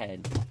than a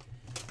pen.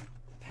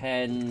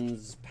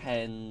 Pens,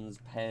 pens,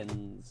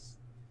 pens.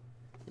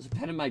 There's a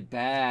pen in my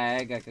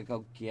bag. I could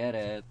go get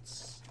it.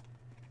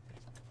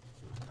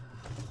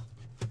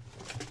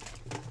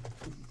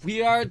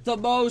 We are the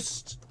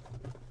most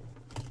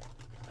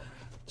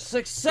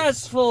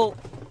successful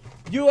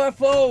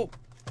UFO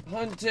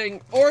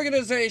hunting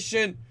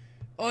organization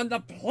on the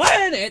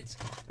planet,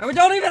 and we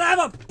don't even have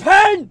a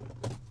pen!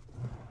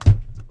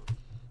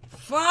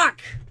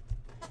 Fuck!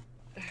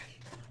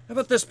 How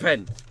about this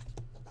pen?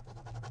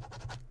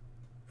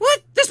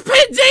 What? This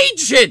pen's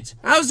ancient!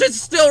 How's it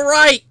still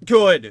right?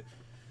 Good.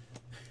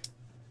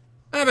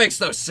 That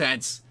makes no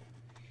sense.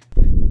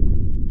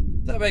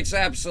 That makes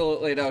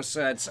absolutely no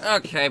sense.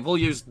 Okay, we'll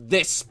use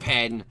this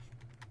pen.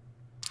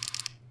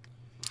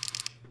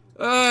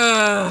 Okay,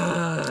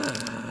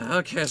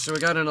 so we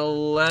got an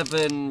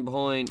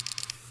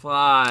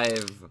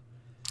 11.5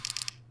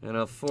 and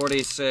a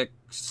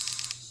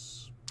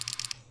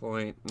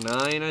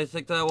 46.9, I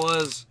think that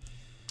was.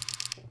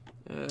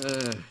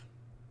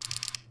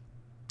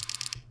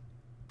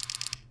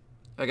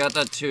 I got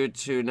that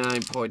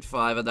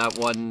 229.5 and that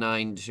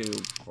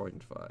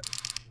 192.5.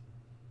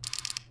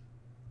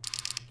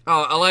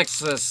 Oh,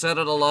 Alexa, set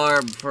an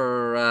alarm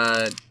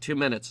for 2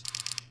 minutes.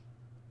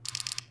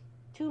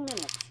 2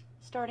 minutes,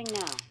 starting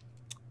now.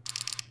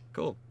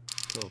 Cool.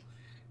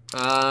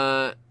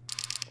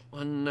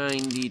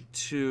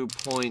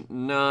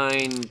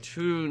 192.9,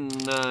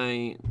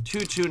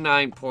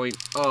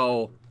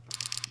 229.0.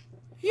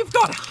 You've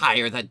got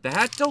higher than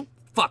that. Don't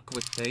fuck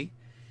with me.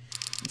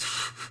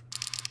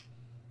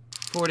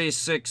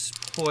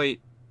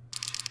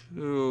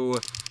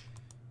 46.2.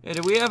 Hey,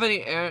 do we have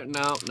any errors?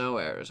 No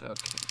errors.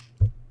 Okay.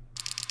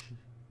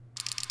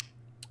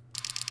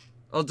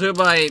 I'll do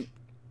my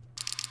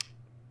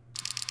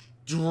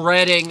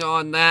dreading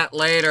on that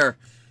later.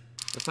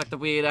 The fact that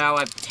we now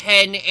have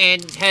 10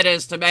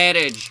 antennas to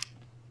manage.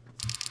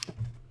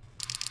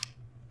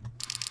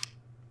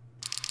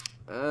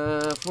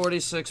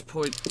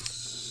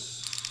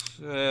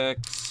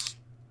 46.6.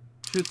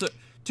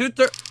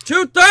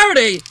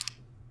 230!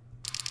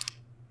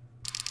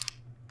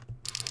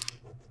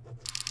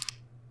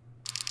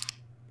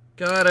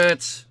 Got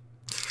it.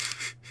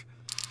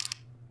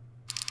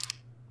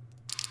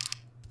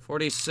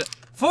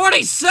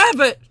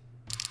 47!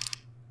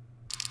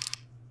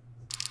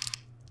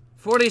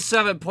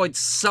 47 point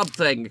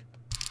something.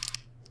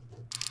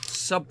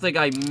 Something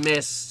I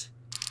missed.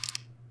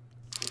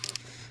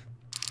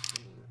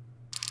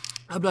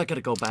 I'm not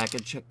gonna go back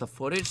and check the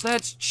footage.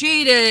 That's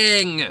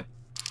cheating!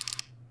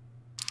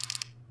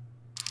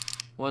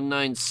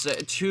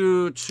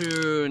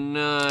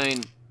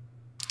 229.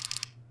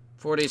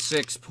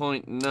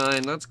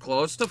 46.9. That's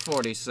close to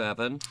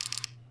 47.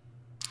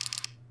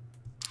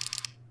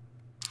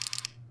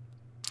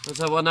 What's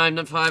that?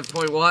 195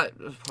 point what?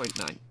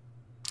 0.9.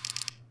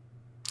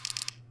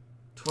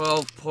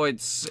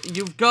 12.6.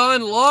 You've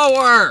gone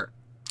lower!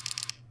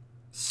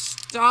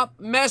 Stop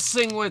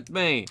messing with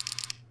me!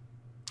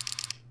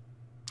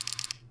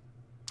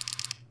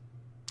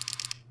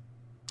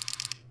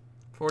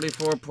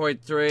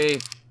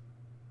 $44.3.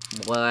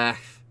 Blah.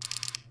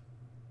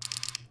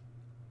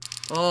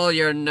 All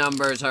your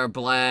numbers are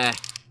blah.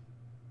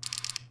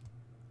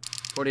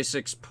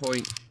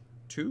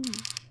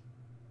 46.2.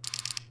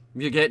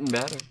 You're getting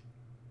better.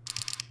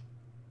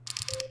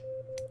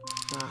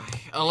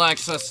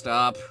 Alexa,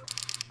 stop.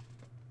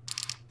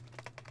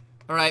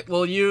 Alright,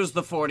 we'll use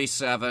the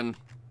 47.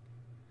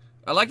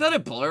 I like that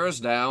it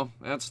blurs now.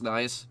 That's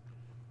nice.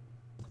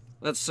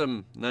 That's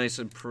some nice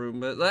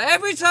improvement.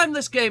 Every time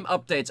this game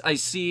updates, I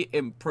see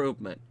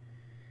improvement.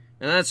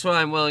 And that's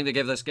why I'm willing to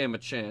give this game a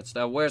chance.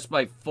 Now, where's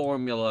my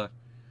formula?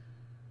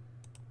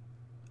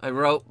 I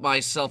wrote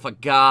myself a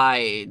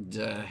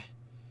guide.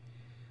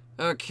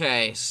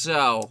 Okay,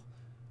 so...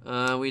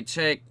 we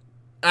take...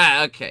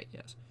 okay,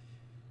 yes.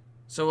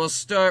 So we'll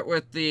start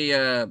with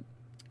the,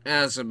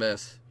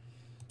 azimuth.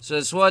 So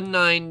it's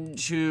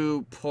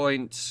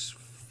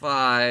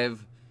 192.5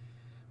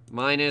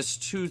 minus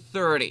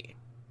 230.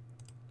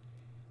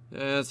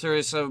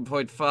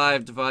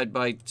 37.5 divided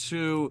by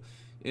 2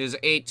 is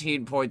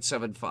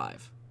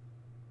 18.75.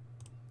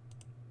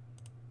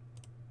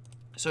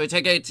 So we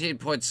take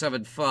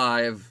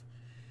 18.75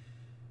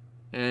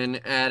 and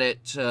add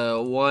it to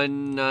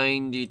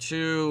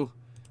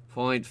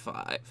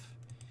 192.5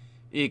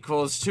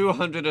 equals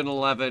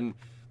 211.25.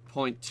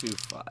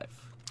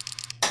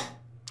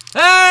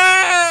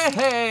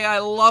 Hey, I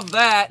love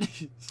that.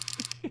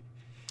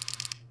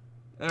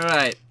 All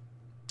right,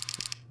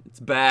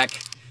 it's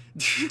back.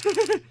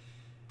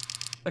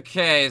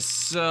 Okay,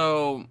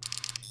 so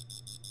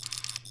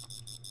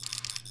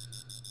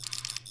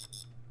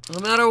no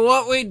matter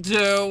what we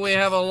do, we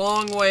have a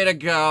long way to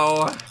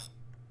go.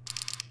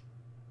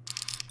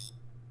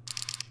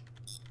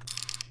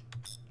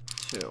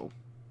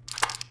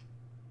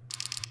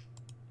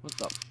 What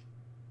the?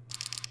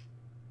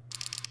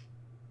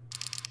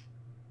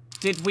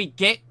 Did we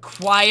get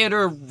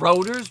quieter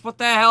rotors? What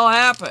the hell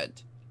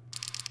happened?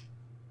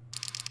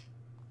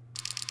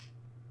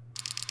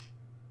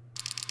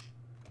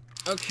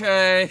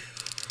 Okay.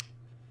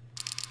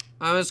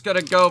 I'm just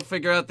gonna go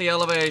figure out the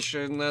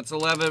elevation. That's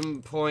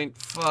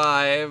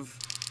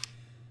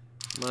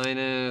 11.5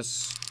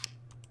 minus,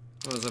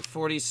 what was it,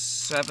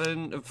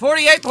 47?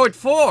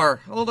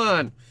 48.4! Hold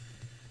on.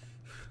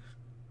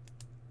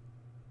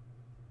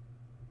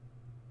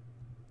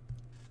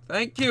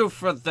 Thank you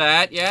for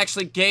that. You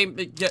actually gave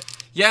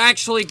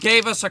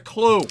us a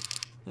clue.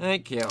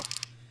 Thank you.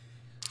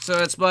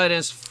 So it's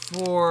minus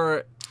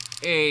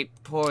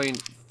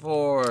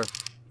 48.4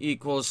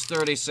 equals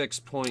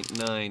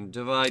 36.9.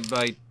 Divide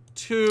by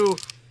 2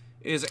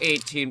 is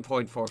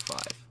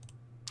 18.45.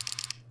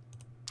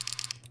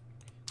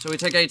 So we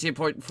take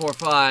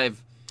 18.45,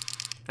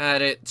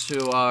 add it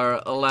to our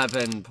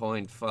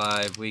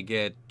 11.5, we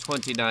get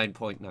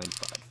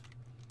 29.95.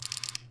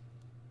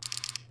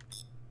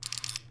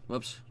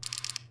 Whoops.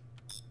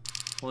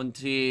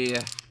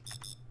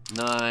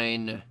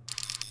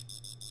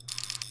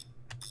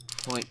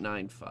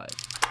 29.95.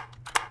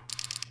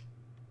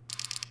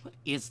 What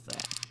is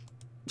that?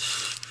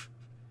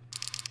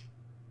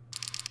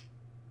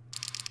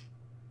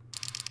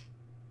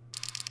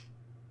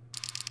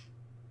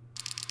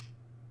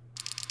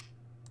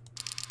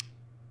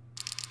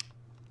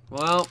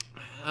 Well,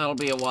 that'll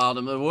be a while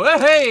to move.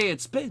 Hey, it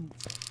spins.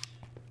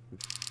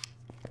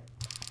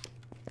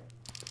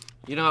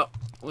 You know,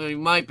 we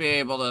might be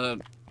able to,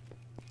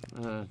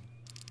 you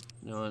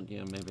know what,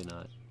 yeah, maybe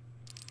not.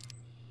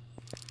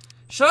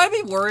 Should I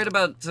be worried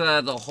about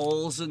the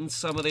holes in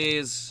some of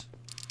these?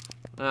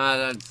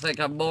 I think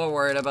I'm more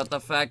worried about the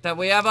fact that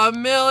we have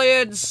 1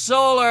 million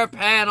solar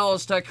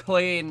panels to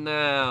clean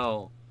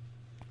now.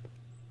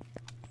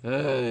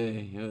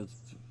 Hey,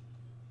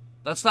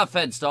 that's not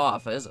fenced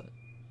off, is it?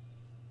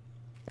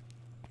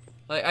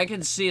 Like, I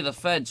can see the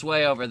fence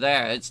way over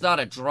there. It's not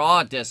a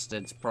draw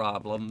distance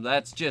problem.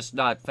 That's just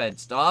not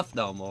fenced off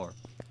no more.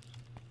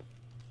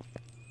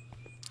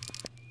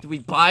 Do we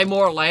buy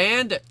more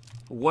land?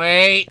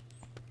 Wait.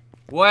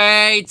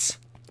 Wait.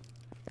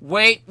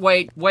 Wait,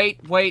 wait,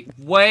 wait, wait,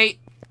 wait.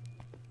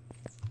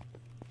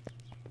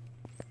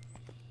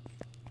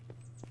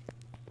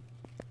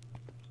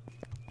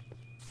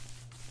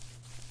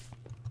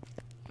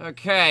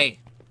 Okay.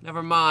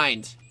 Never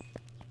mind.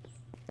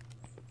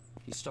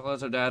 He still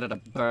hasn't added a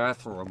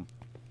bathroom.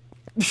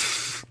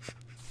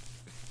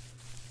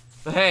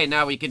 But hey,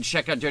 now we can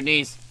check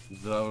underneath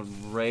the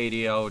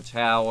radio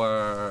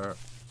tower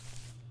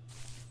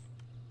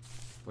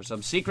for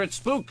some secret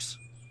spooks.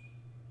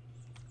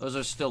 Those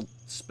are still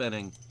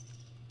spinning.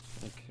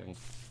 Okay.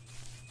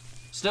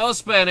 Still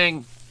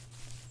spinning.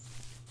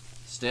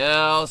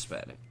 Still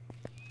spinning.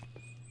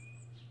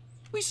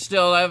 We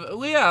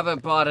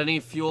haven't bought any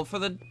fuel for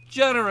the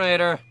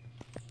generator.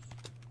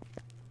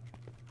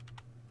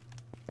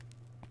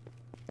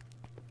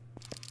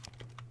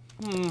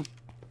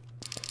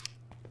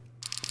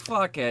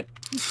 Fuck it.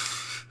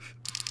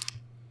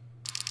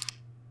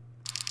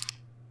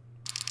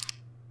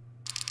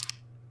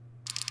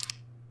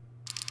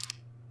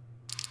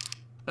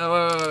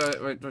 Oh,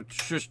 wait,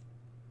 shush.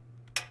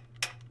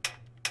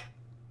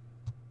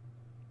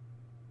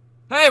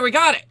 Hey, we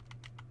got it!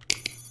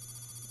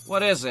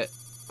 What is it?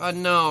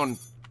 Unknown.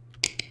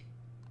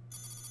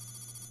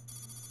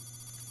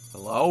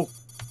 Hello?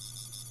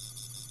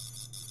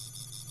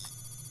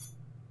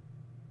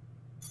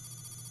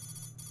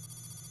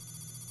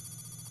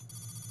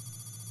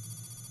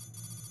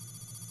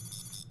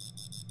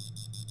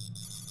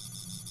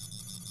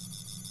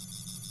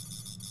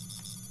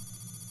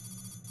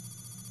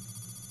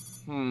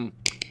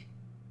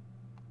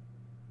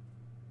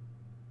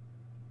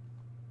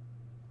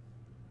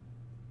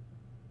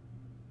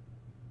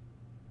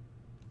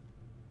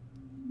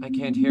 I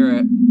can't hear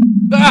it.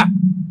 Ah!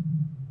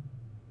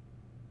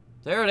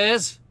 There it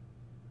is.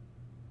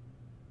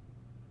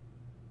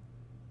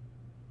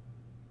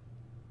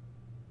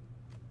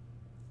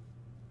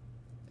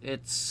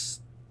 It's...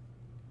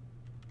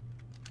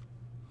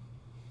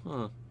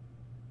 Huh.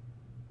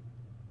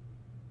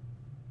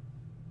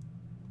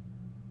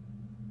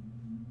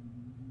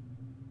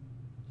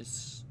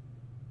 Is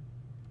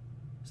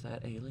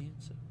that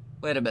aliens?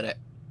 Wait a minute.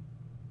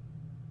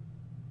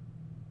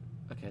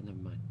 Okay, never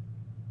mind.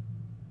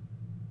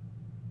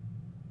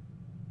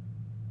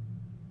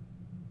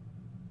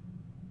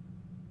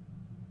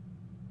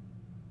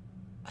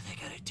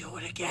 could do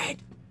it again.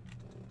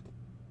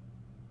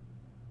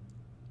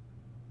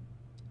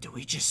 Do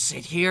we just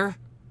sit here?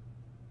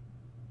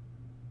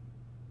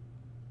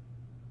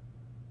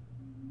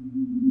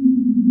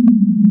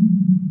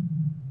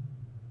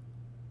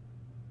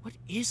 What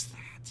is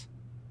that?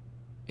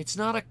 It's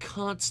not a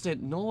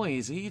constant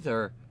noise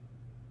either.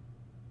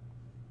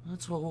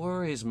 That's what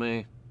worries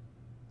me.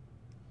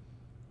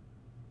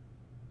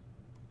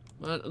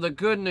 The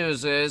good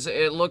news is,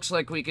 it looks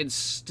like we can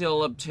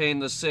still obtain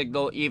the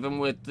signal even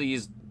with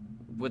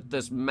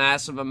this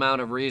massive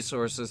amount of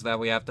resources that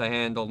we have to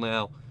handle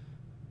now.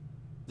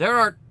 There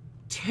are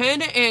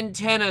 10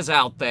 antennas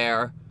out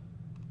there,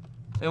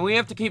 and we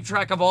have to keep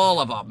track of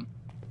all of them.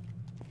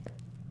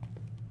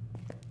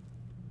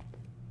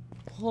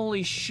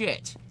 Holy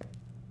shit.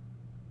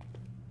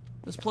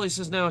 This place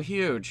is now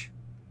huge.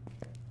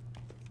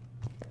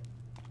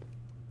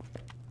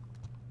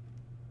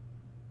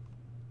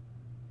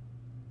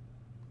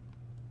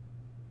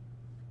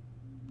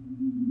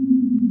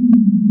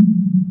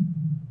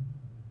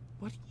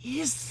 What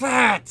is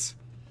that?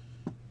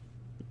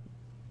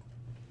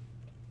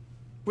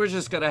 We're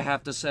just gonna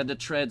have to send a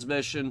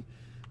transmission.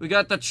 We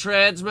got the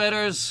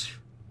transmitters.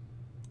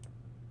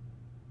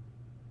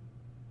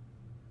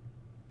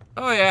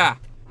 Oh yeah.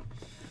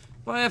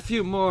 Buy a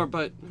few more,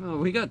 but oh,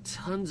 we got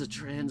tons of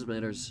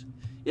transmitters.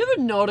 You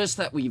ever notice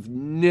that we've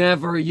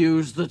never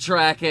used the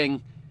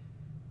tracking?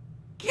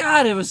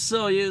 God, it was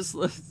so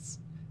useless.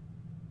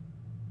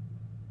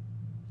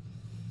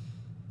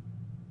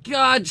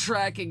 God,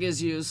 tracking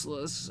is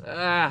useless.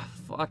 Ah,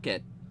 fuck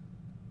it.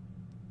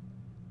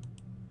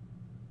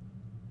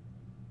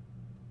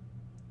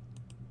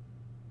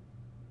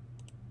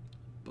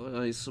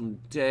 Buy some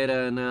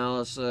data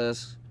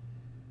analysis.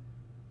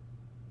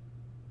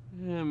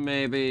 And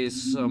maybe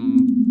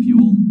some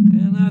fuel.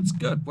 And that's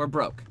good. We're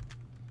broke.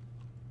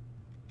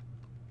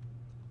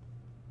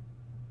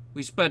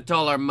 We spent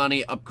all our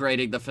money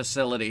upgrading the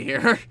facility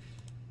here.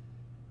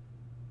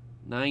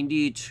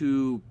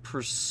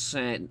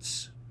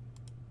 92%.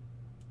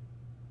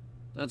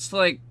 That's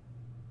like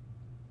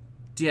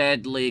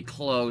deadly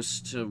close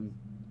to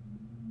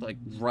like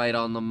right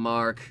on the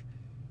mark.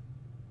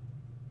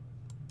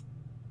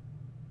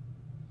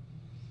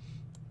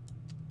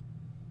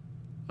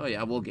 Oh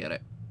yeah, we'll get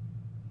it.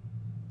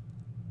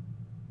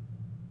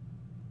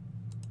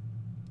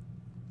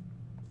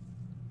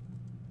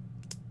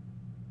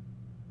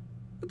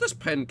 Where'd this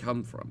pen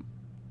come from?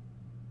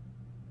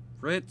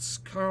 Ritz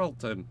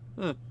Carlton.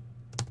 Huh.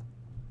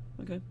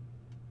 Okay.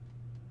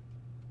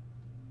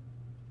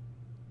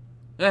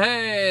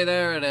 Hey,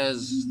 there it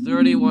is.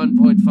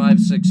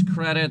 31.56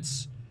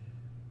 credits.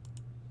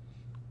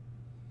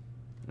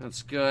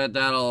 That's good.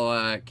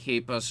 That'll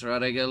keep us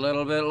running a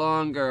little bit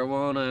longer,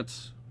 won't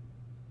it?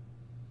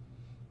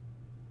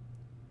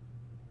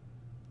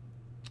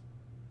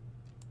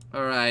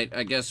 Alright,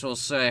 I guess we'll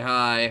say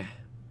hi.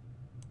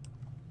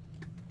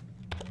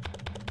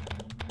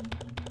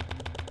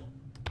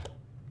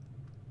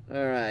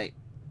 Alright.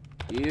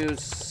 You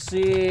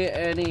see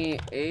any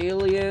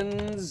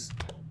aliens?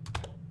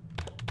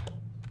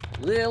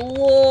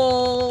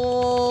 Whoa!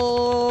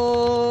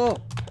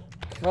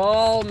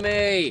 Call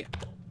me!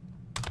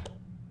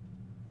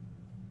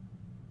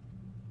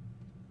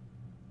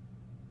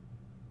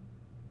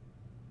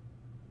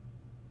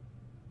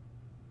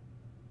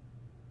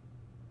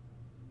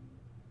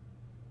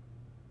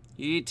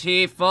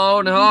 ET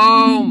phone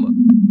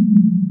home!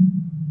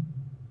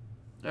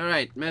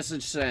 Alright,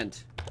 message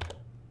sent.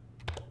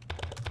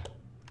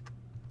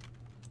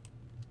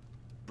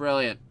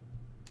 Brilliant.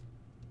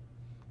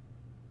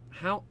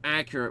 How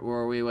accurate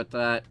were we with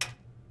that?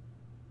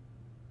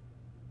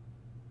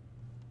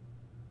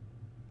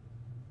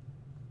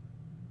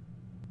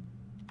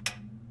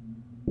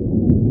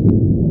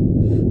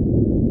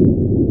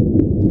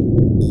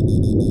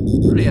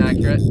 Pretty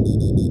accurate.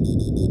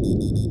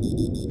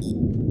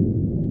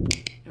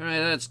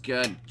 Alright, that's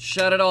good.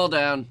 Shut it all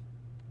down.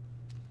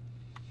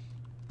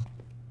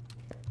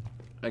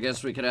 I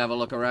guess we could have a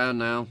look around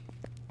now.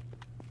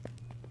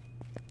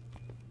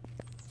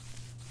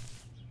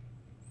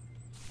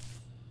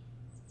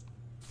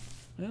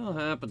 What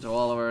happened to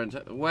all of our...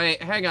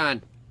 Wait, hang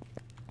on.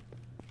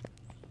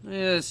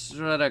 Let's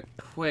run a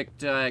quick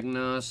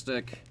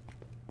diagnostic.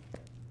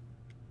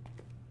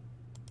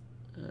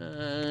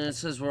 It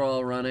says we're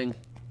all running.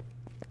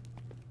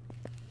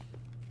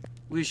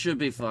 We should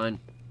be fine.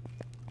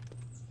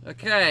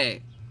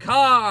 Okay,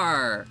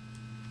 car!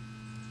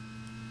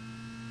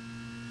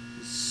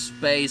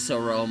 Space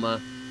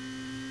aroma.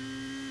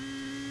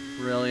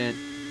 Brilliant.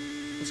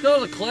 Let's go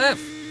to the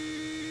cliff.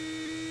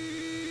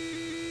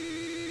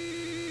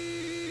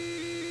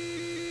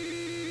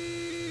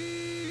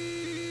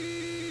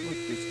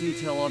 There's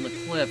detail on the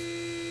cliff.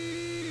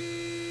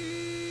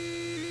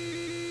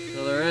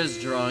 So there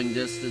is drawing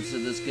distance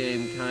in this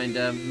game,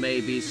 kinda,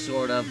 maybe,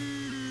 sort of.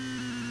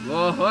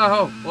 Whoa,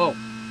 whoa, whoa.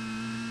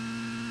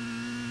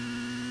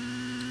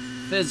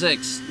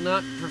 Physics,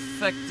 not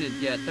perfected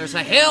yet. There's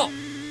a hill!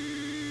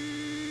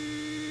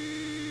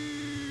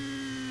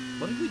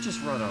 What did we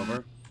just run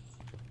over?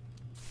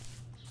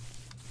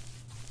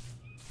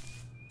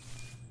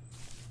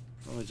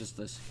 Probably just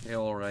this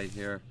hill right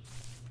here.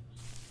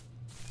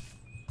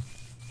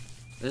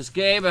 This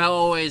game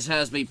always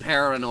has me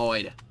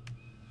paranoid.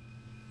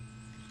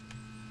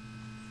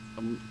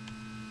 I'm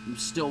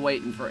still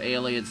waiting for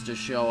aliens to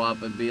show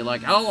up and be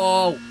like,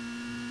 hello!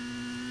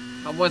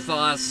 Come with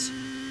us.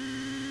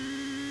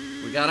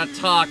 We gotta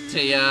talk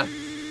to ya.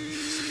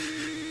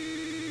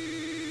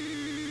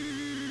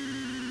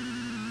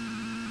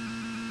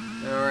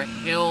 There are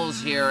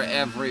hills here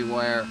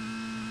everywhere.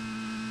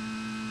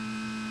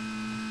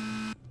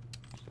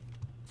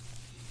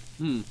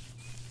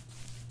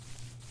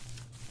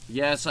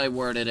 Yes, I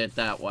worded it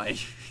that way.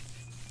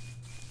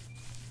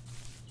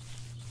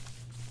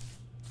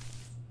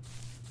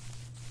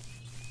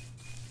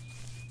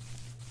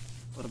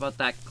 What about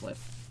that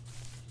cliff?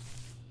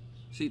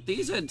 See,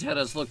 these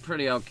antennas look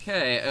pretty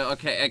okay.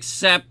 Okay,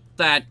 except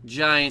that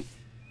giant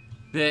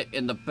bit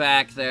in the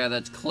back there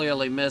that's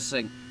clearly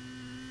missing.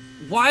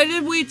 Why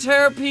did we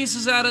tear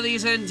pieces out of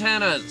these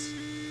antennas?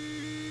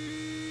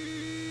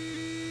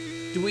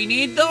 Do we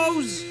need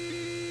those?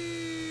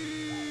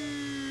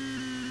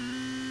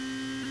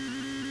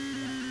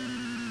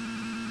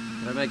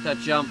 Can I make that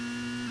jump?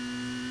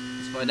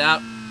 Let's find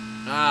out.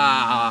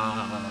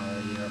 Ah,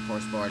 the Air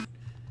Force board.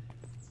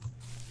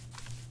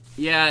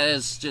 Yeah,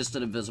 it's just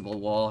an invisible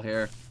wall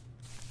here.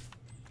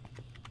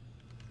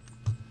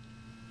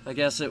 I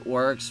guess it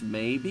works,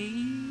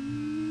 maybe?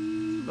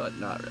 But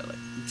not really.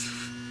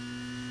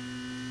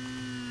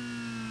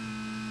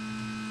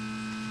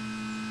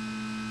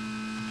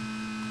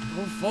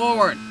 Go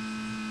forward!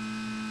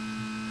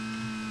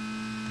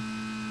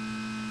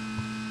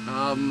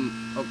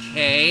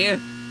 Okay.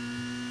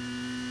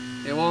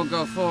 It won't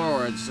go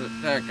forward, so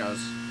there it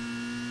goes.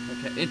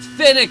 Okay, it's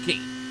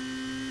finicky.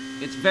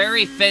 It's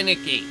very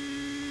finicky.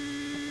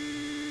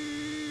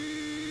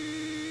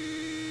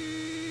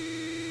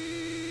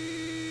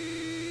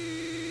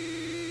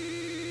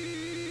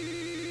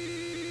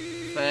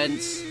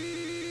 Fence.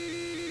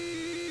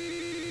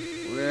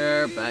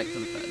 We're back to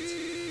the fence.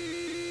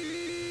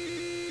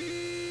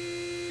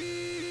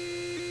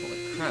 Holy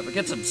crap, it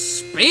gets some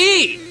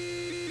speed!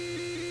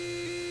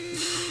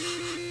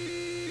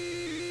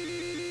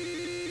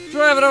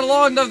 Driving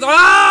along the...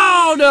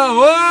 Oh,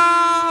 no!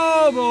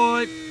 Oh,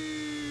 boy!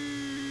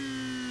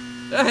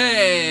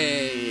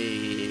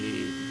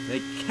 Hey! They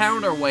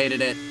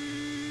counterweighted it.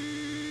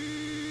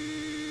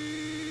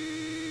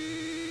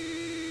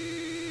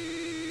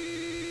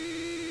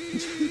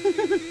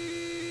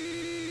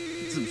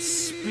 Some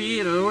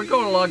speed. We're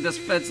going along this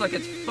fence like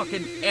it's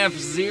fucking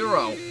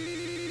F-Zero.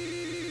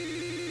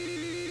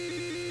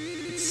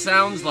 It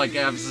sounds like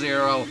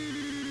F-Zero.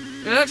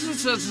 It actually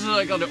sounds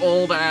like an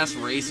old-ass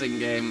racing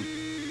game.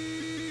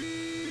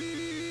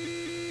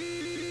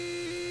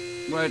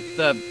 Where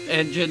the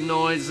engine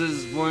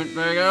noises weren't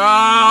very...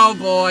 Oh,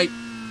 boy!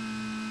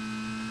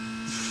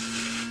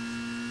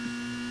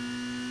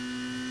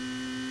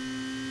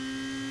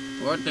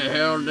 What the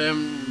hell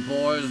them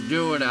boys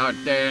doing out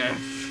there?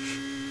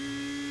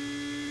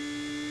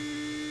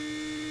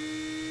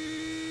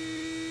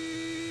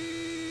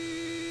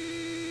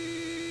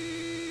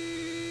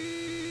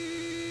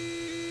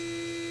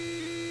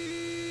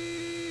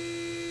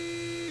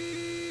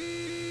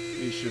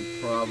 We should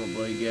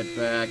probably get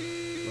back,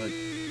 but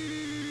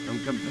I'm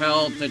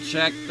compelled to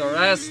check the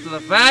rest of the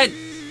fence.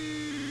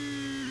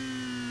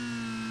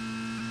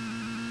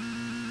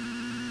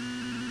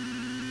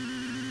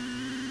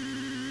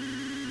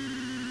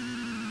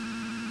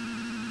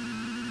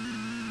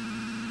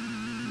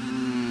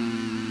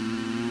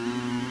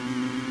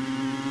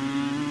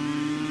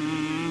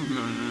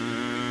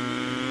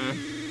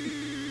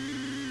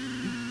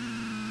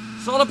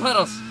 Solar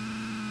panels!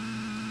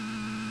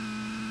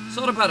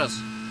 Solar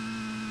panels!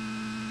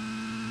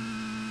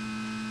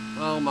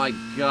 Oh my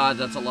god,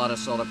 that's a lot of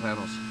solar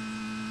panels.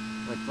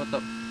 Like, what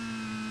the...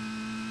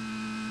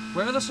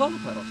 Where are the solar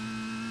panels?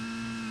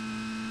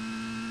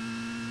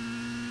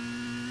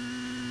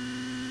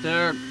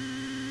 There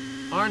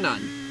are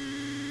none.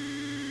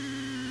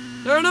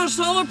 There are no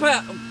solar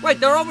panels! Wait,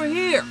 they're over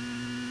here!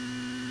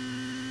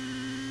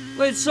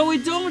 Wait, so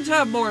we don't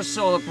have more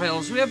solar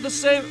panels. We have the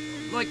same,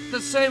 like, the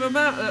same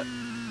amount.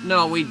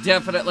 No, we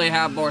definitely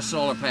have more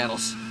solar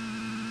panels.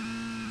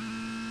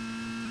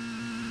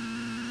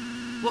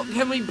 Well,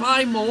 can we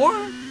buy more?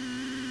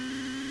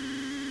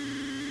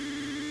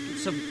 Get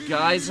some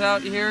guys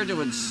out here to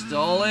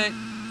install it.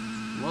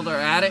 While they're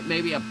at it,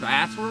 maybe a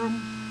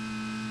bathroom?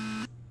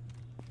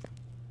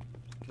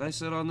 Can I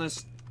sit on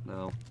this?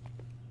 No.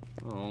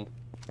 Oh.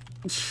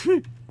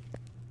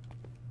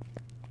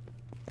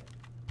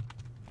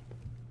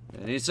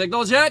 Any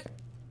signals yet?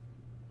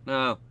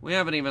 No, we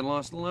haven't even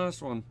lost the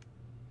last one.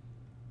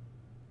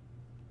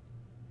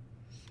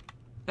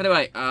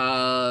 Anyway,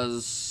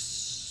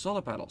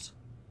 solar panels.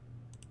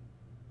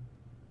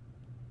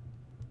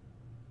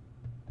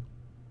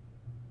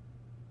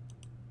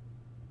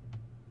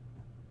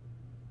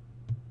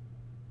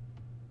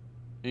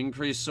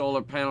 Increased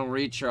solar panel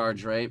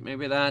recharge rate.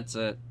 Maybe that's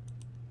it.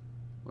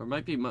 Or it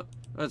might be...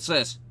 What's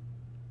this?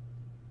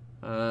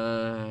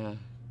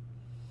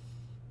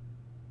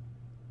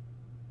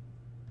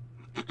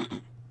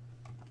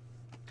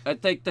 I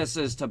think this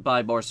is to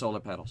buy more solar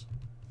panels.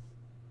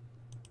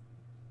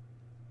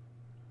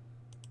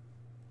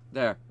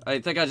 There. I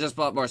think I just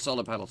bought more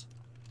solar panels.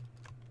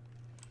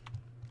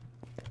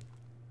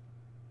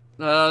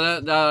 No,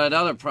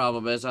 another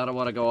problem is I don't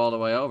want to go all the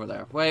way over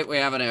there. Wait, we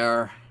have an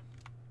error.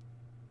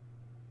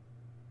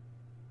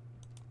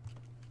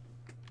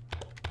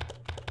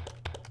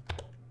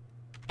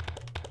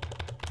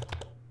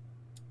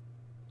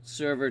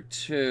 Server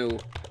 2.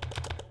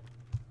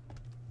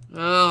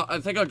 Oh, I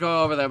think I'll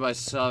go over there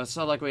myself. It's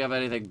not like we have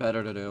anything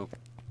better to do.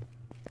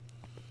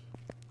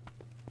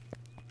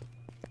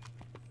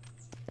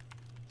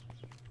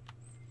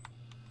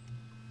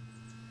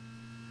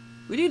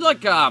 We need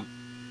like an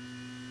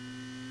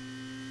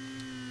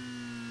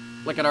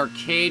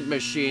arcade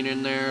machine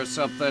in there or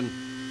something.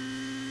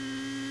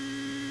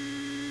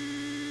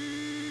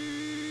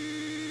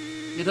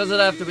 It doesn't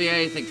have to be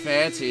anything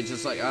fancy. It's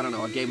just like, I don't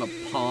know, a game of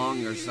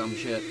Pong or some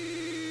shit.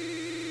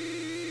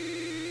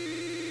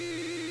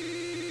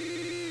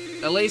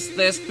 At least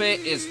this bit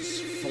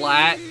is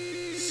flat,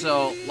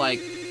 so, like,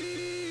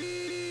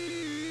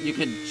 you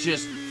can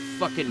just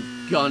fucking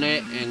gun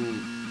it and...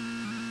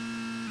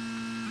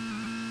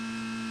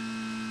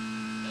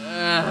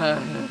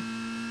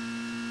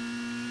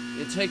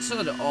 It takes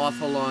an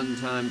awful long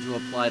time to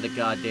apply the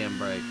goddamn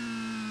brake.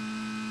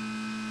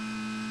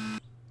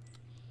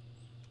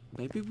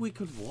 Maybe we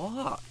could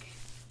walk.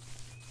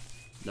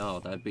 No,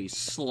 that'd be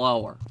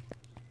slower.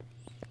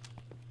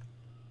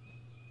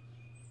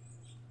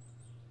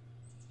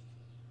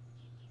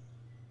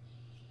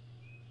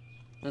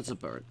 That's a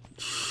bird.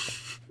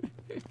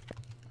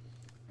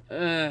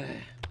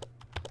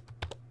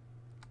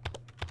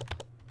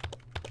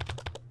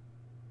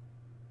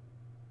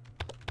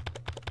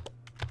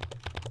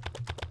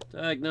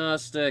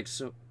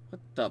 Diagnostics.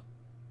 What the...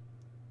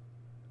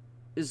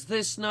 Is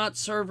this not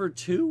server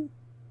 2?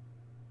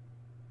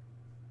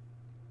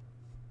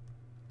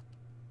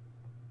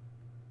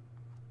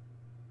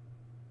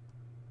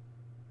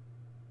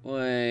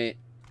 Wait.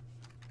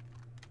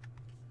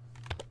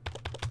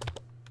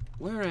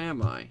 Where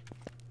am I?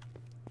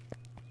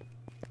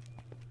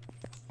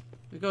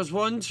 It goes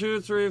 1,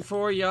 2, 3,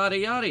 4, yada,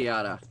 yada,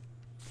 yada.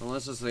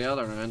 Unless it's the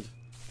other end.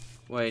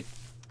 Wait.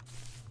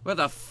 Where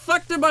the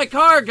fuck did my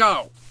car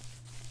go?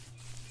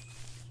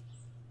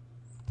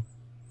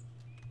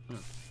 Oh,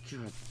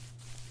 God.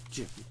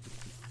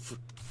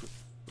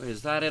 Wait,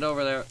 is that it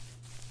over there?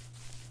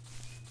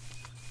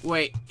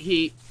 Wait,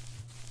 he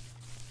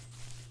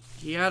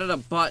added a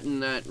button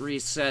that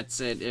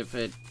resets it if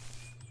it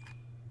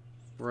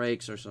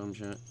breaks or some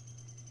shit.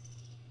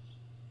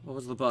 What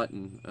was the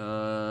button?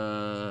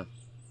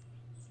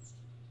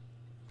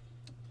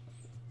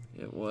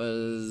 It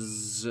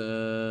was,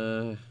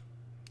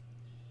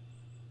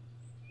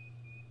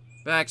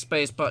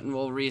 backspace button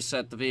will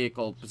reset the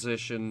vehicle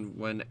position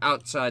when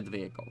outside the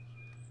vehicle.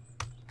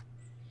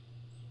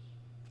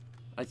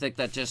 I think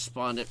that just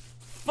spawned it.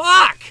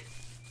 Fuck!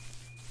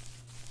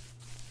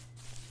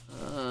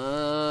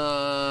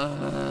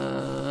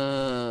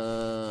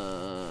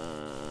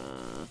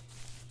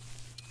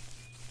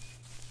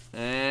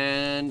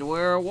 And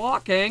we're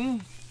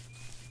walking.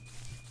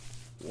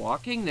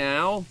 Walking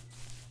now.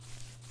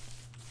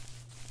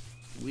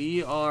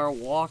 We are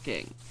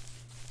walking.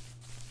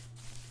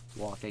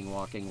 Walking,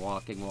 walking,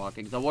 walking,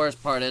 walking. The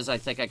worst part is I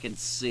think I can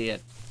see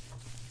it.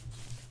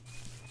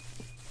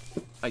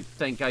 I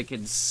think I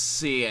can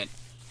see it.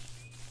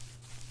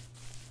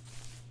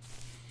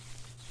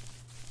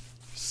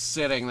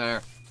 Sitting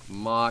there,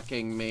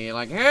 mocking me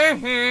like, heh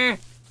heh.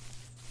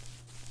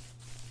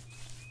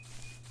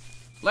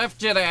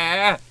 Left you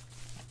there.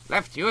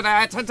 Left you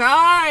there to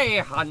die,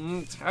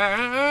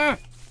 Hunter.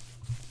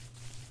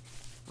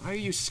 Why are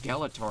you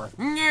Skeletor?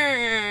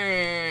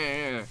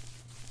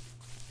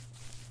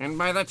 And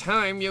by the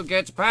time you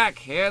get back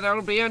here,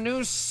 there'll be a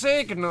new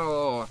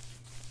signal.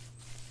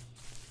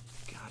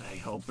 God, I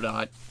hope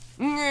not.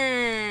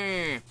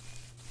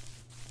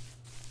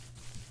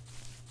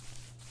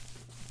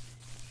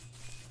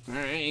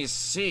 I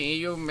see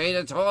you made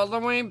it all the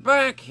way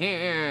back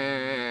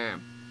here.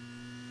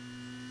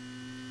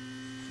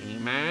 Hey,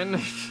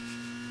 man.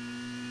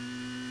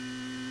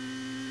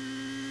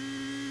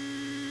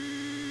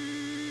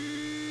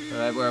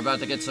 Alright, we're about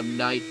to get some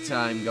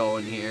nighttime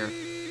going here.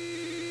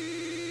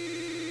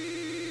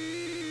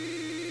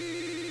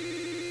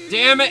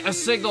 Damn it! A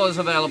signal is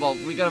available.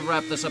 We gotta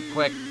wrap this up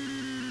quick.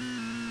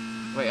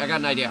 Wait, I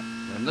got an idea.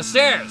 Climb the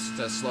stairs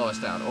to slow us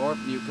down. Or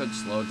you could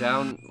slow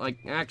down,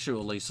 like,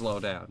 actually slow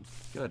down.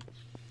 Good.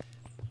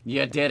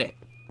 You did it.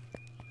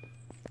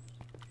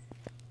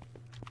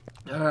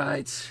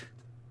 Alright.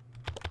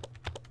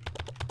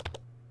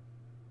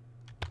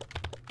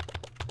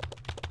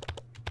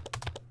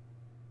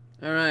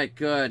 Alright,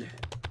 good.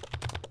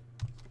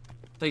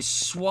 They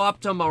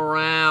swapped them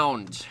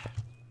around.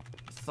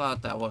 I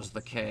thought that was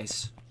the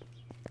case.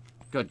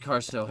 Good,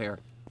 car's still here.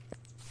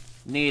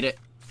 Need it.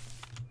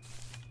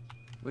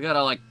 We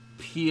gotta, like,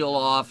 peel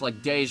off,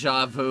 like,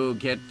 deja vu,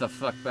 get the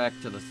fuck back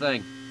to the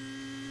thing.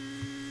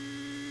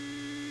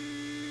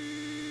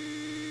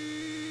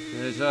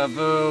 Deja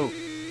vu.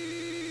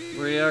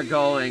 We are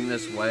going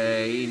this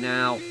way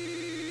now.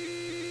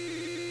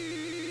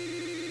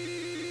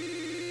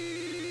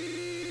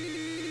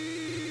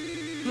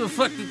 The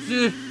fuck did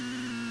you...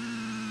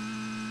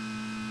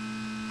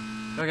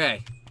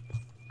 Okay.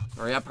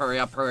 Hurry up, hurry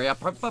up, hurry up.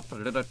 Got a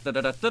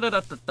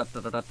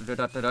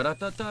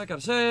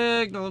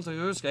signal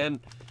to scan.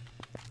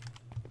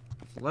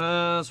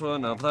 Last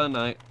one of the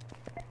night.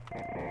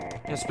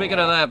 Yeah, speaking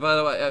of that, by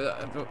the way,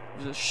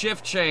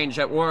 shift change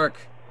at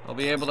work. I'll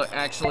be able to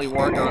actually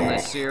work on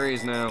this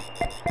series now.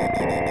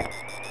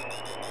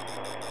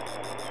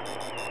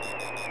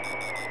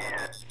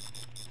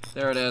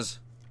 There it is.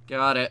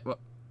 Got it.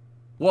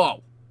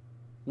 Whoa.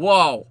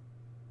 Whoa.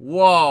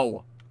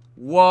 Whoa.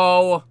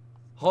 Whoa.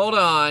 Hold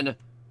on.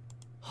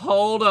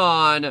 Hold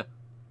on.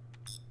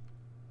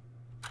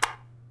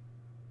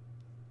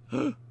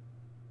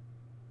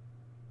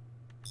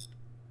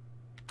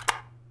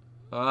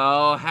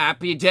 Oh,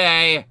 happy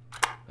day.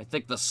 I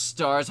think the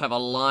stars have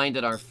aligned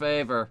in our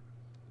favor.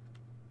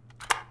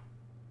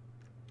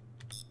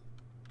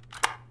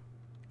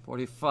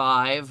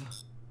 45.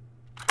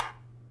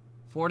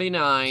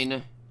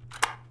 49.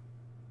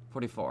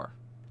 44.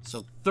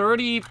 So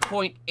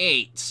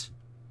 30.8.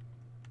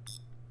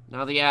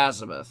 Now the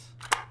azimuth.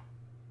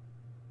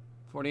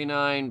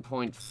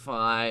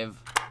 49.5.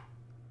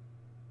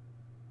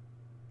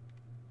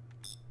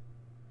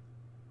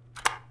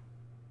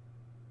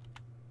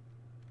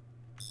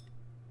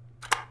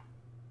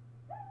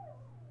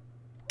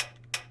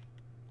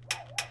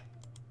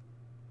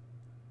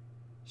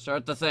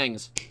 Start the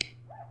things.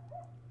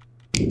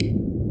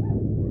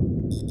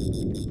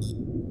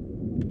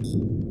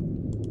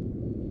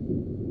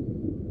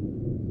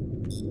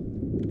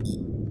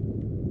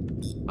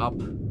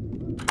 Up.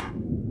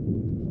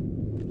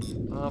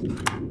 Up.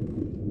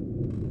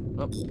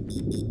 Up.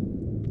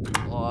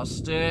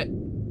 Lost it.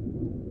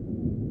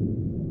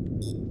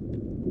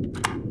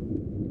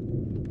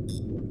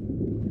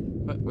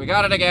 But we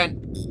got it again.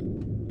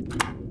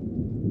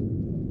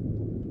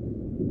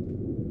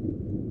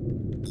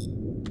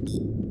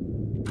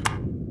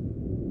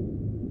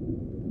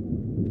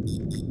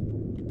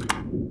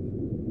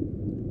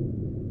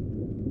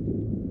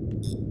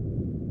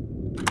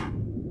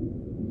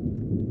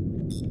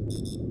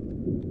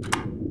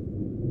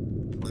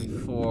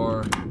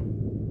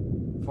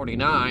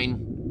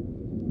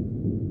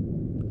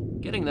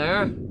 Getting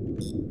there.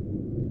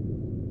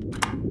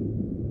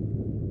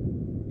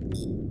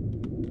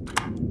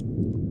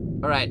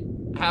 Alright,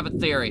 have a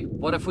theory.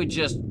 What if we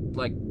just,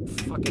 like,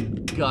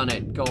 fucking gun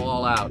it, go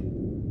all out?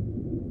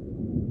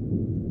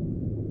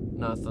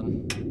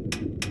 Nothing.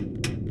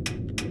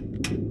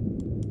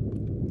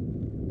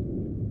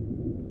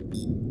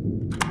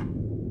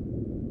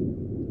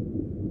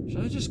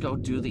 Should I just go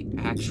do the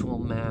actual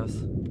math?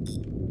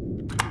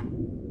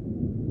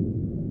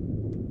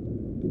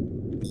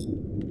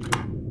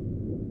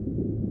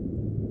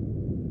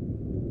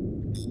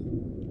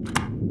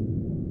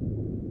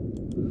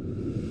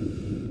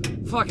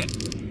 Fuck it.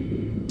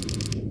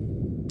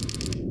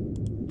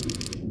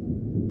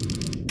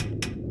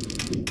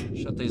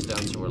 Shut these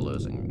down so we're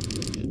losing,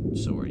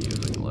 so we're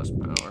using less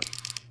power.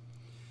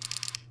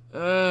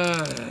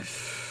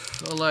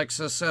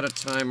 Alexa, set a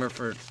timer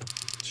for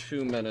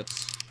 2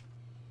 minutes.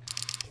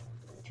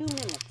 2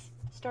 minutes,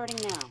 starting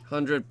now.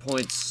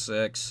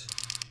 100.6.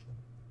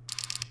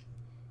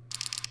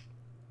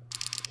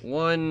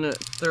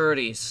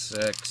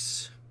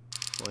 136.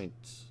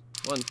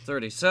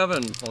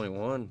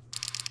 137.1.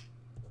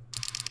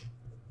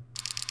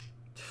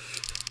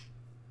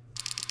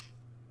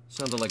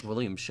 Sounded like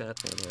William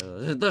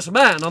Shatner. There's a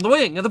man on the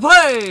wing of the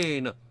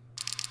plane!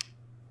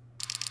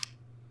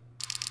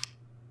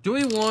 Do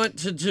we want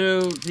to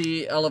do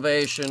the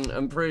elevation?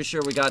 I'm pretty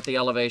sure we got the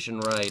elevation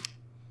right.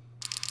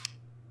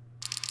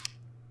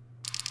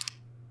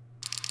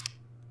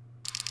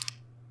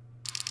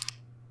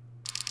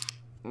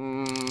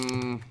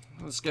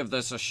 Let's give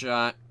this a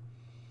shot.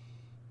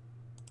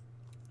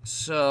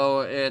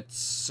 So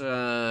it's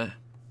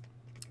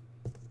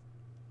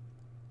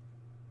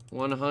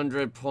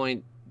 100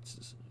 point.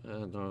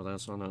 No,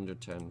 that's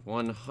 110.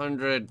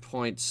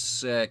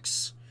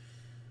 100.6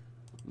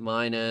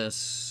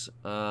 minus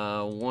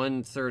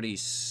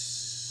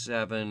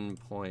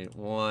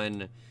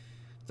 137.1.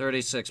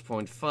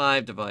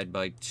 36.5 divided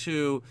by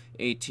 2.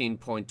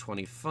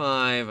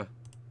 18.25.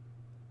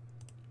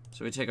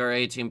 So we take our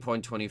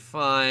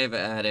 18.25,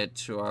 add it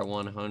to our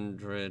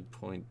 100.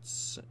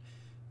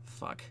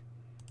 Fuck.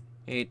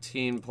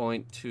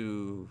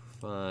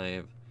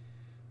 18.25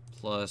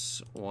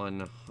 plus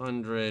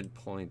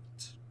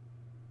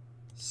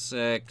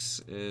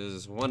 100.6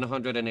 is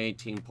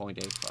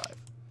 118.85.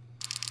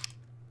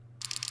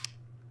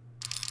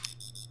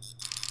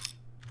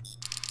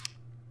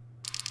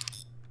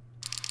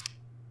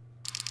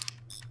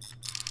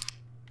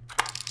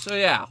 So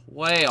yeah,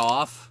 way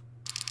off.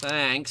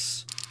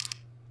 Thanks.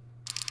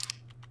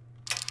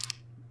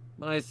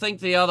 But I think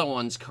the other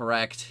one's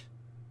correct.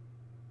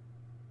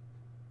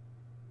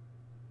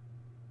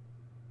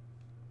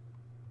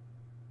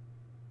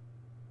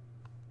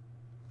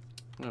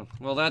 Oh,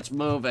 well, that's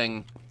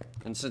moving.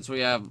 And since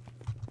we have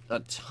a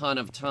ton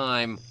of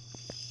time,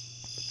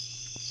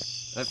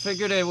 I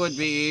figured it would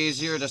be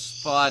easier to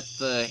spot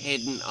the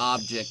hidden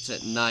objects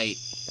at night.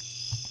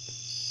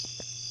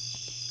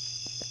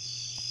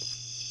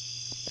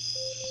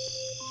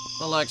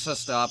 Alexa,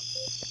 stop.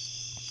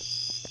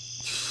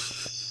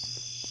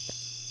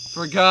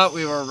 Forgot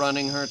we were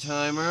running her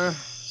timer.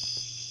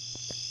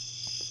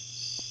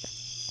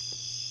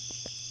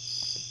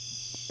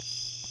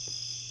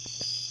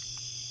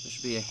 There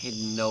should be a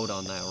hidden note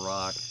on that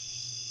rock.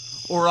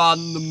 Or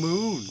on the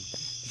moon.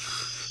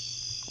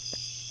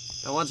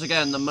 And once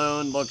again, the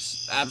moon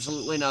looks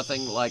absolutely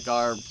nothing like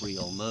our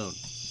real moon.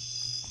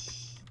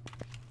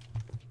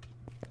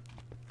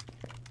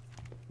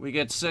 We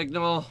get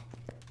signal.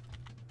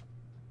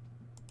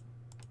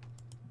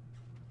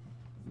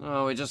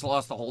 Oh, we just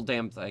lost the whole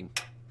damn thing.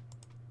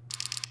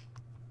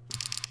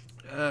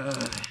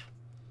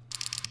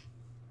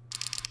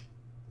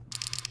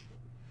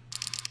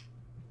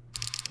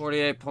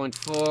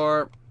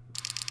 48.4.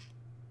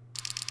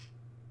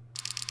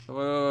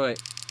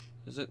 Wait.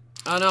 Is it?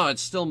 Oh no,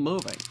 it's still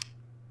moving.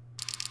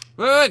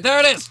 Wait,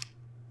 there it is!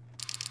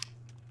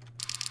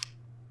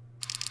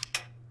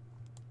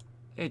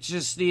 It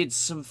just needs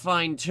some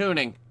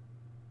fine-tuning.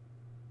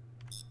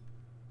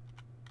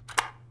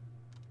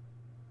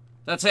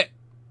 That's it.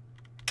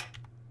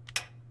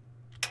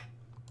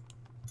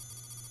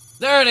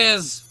 There it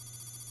is!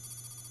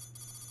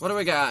 What do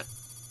we got?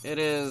 It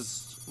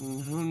is...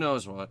 who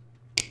knows what.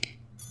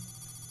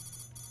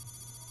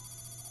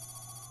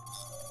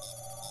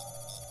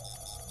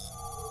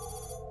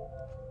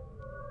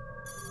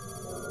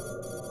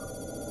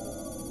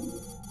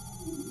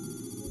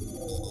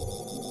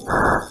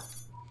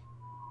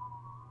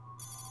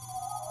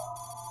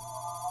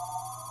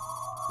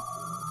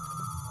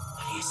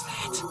 What is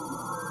that?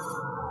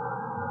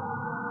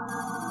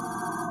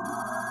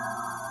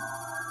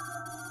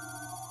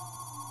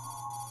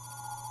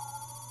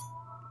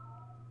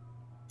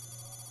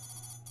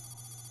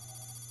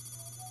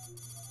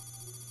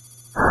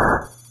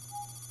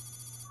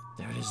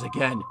 There it is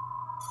again.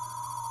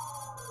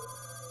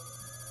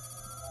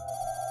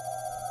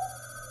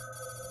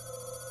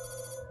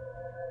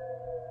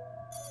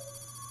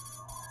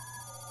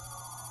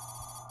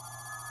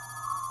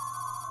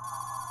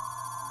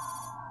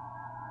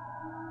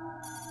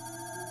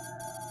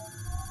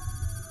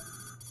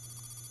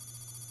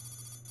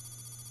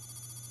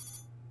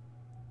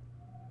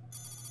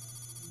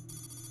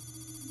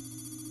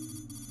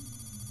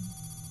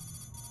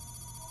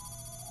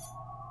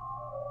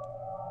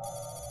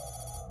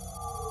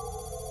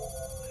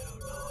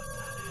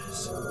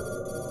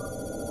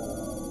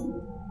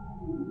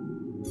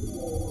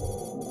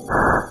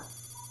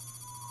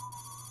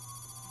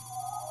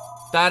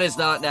 That is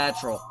not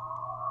natural.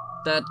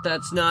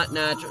 That's not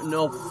natural.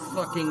 No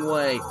fucking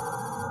way.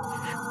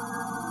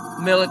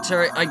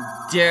 Military,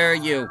 I dare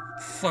you.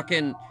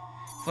 Fucking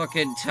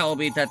tell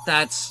me that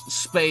that's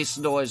space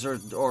noise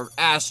or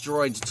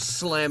asteroids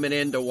slamming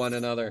into one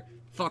another.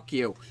 Fuck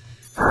you.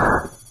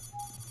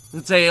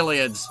 It's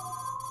aliens.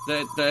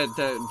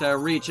 They're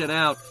reaching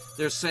out.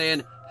 They're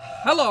saying,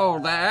 hello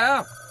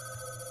there.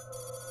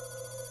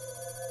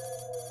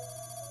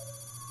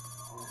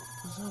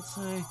 What does that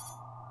say?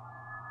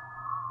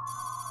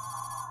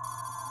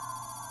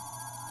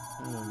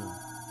 I don't know.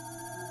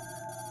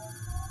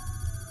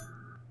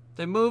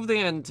 They moved the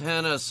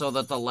antenna so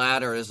that the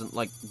ladder isn't,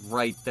 like,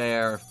 right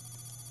there.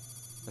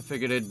 I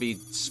figured it'd be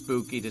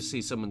spooky to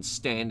see someone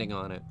standing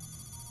on it.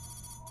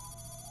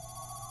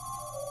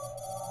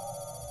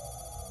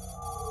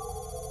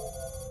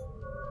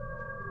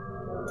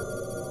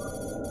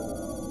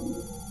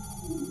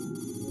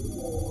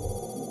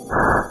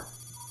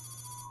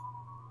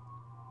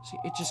 See,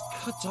 it just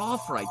cuts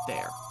off right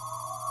there.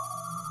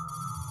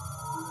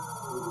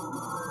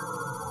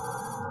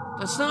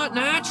 That's not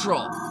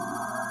natural.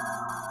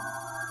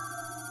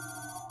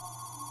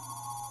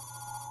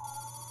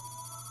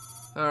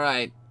 All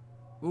right.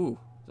 Ooh,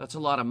 that's a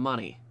lot of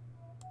money.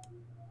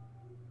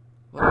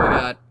 What do we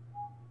got?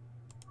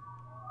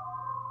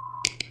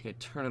 Okay,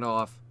 turn it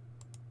off.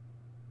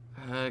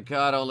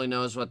 God only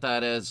knows what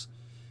that is.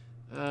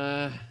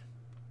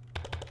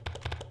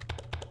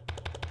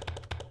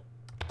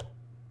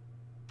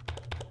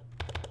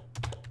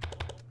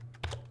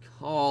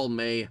 Call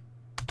me.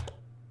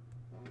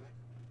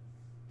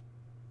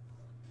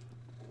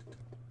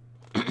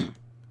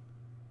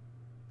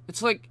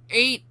 It's like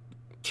 8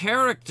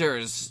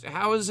 characters.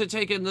 How is it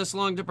taking this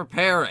long to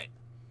prepare it?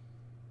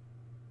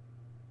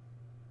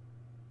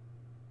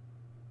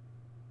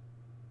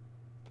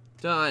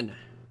 Done.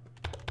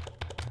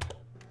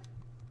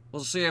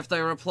 We'll see if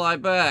they reply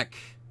back.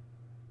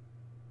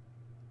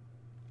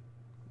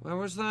 Where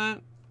was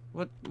that?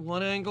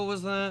 What angle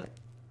was that?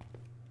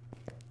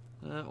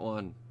 That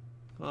one.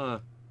 Huh.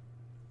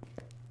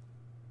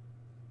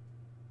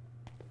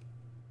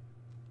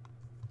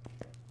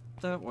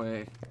 That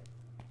way.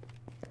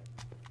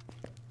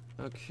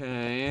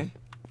 Okay.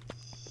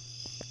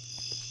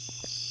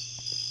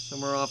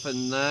 Somewhere off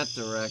in that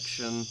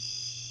direction.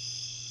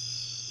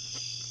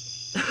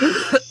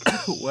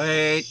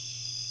 Wait.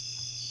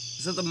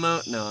 Is it the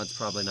moon? No, it's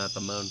probably not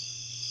the moon.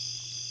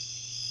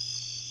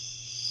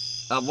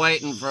 I'm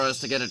waiting for us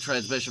to get a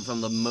transmission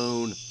from the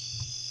moon.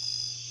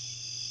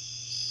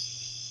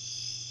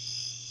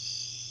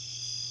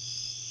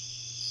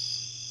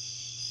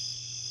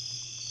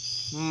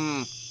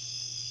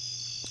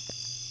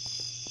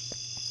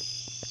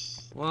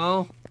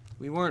 Well,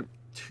 we weren't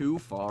too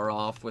far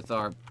off with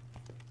our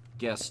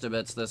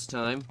guesstimates this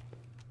time.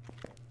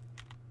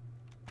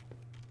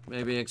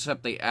 Maybe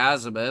except the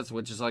azimuth,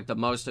 which is like the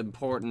most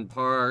important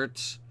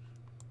part.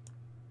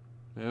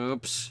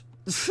 Oops.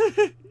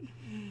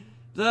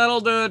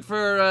 That'll do it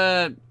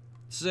for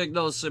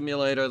Signal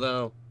Simulator,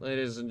 though,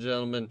 ladies and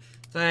gentlemen.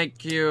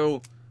 Thank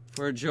you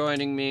for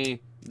joining me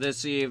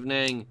this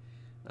evening.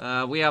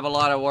 We have a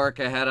lot of work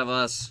ahead of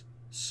us.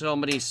 So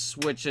many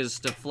switches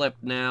to flip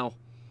now.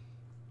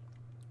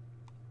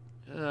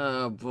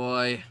 Oh,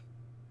 boy.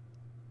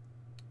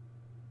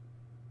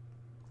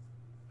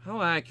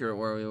 How accurate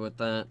were we with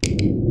that?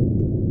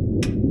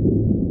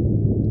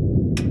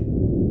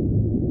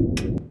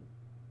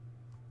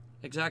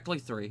 Exactly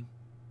 3.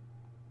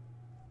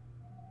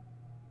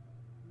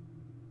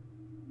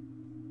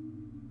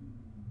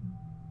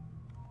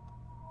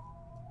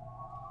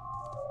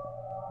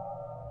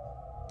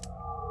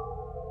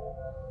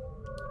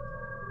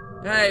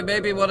 Hey,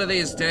 maybe one of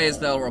these days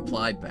they'll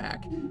reply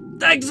back.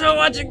 Thanks for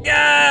watching,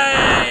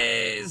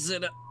 guys!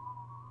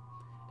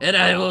 And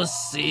I will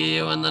see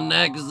you in the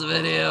next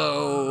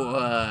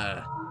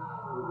video.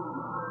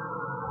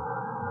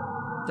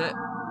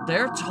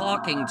 They're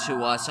talking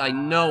to us, I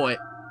know it.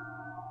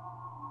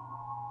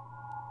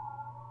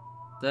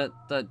 That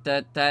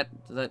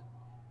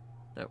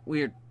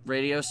weird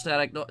radio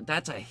static,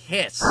 that's a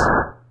hiss.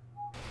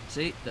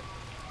 See?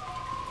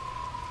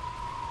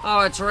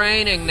 Oh, it's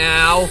raining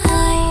now.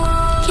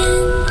 I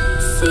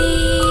can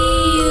see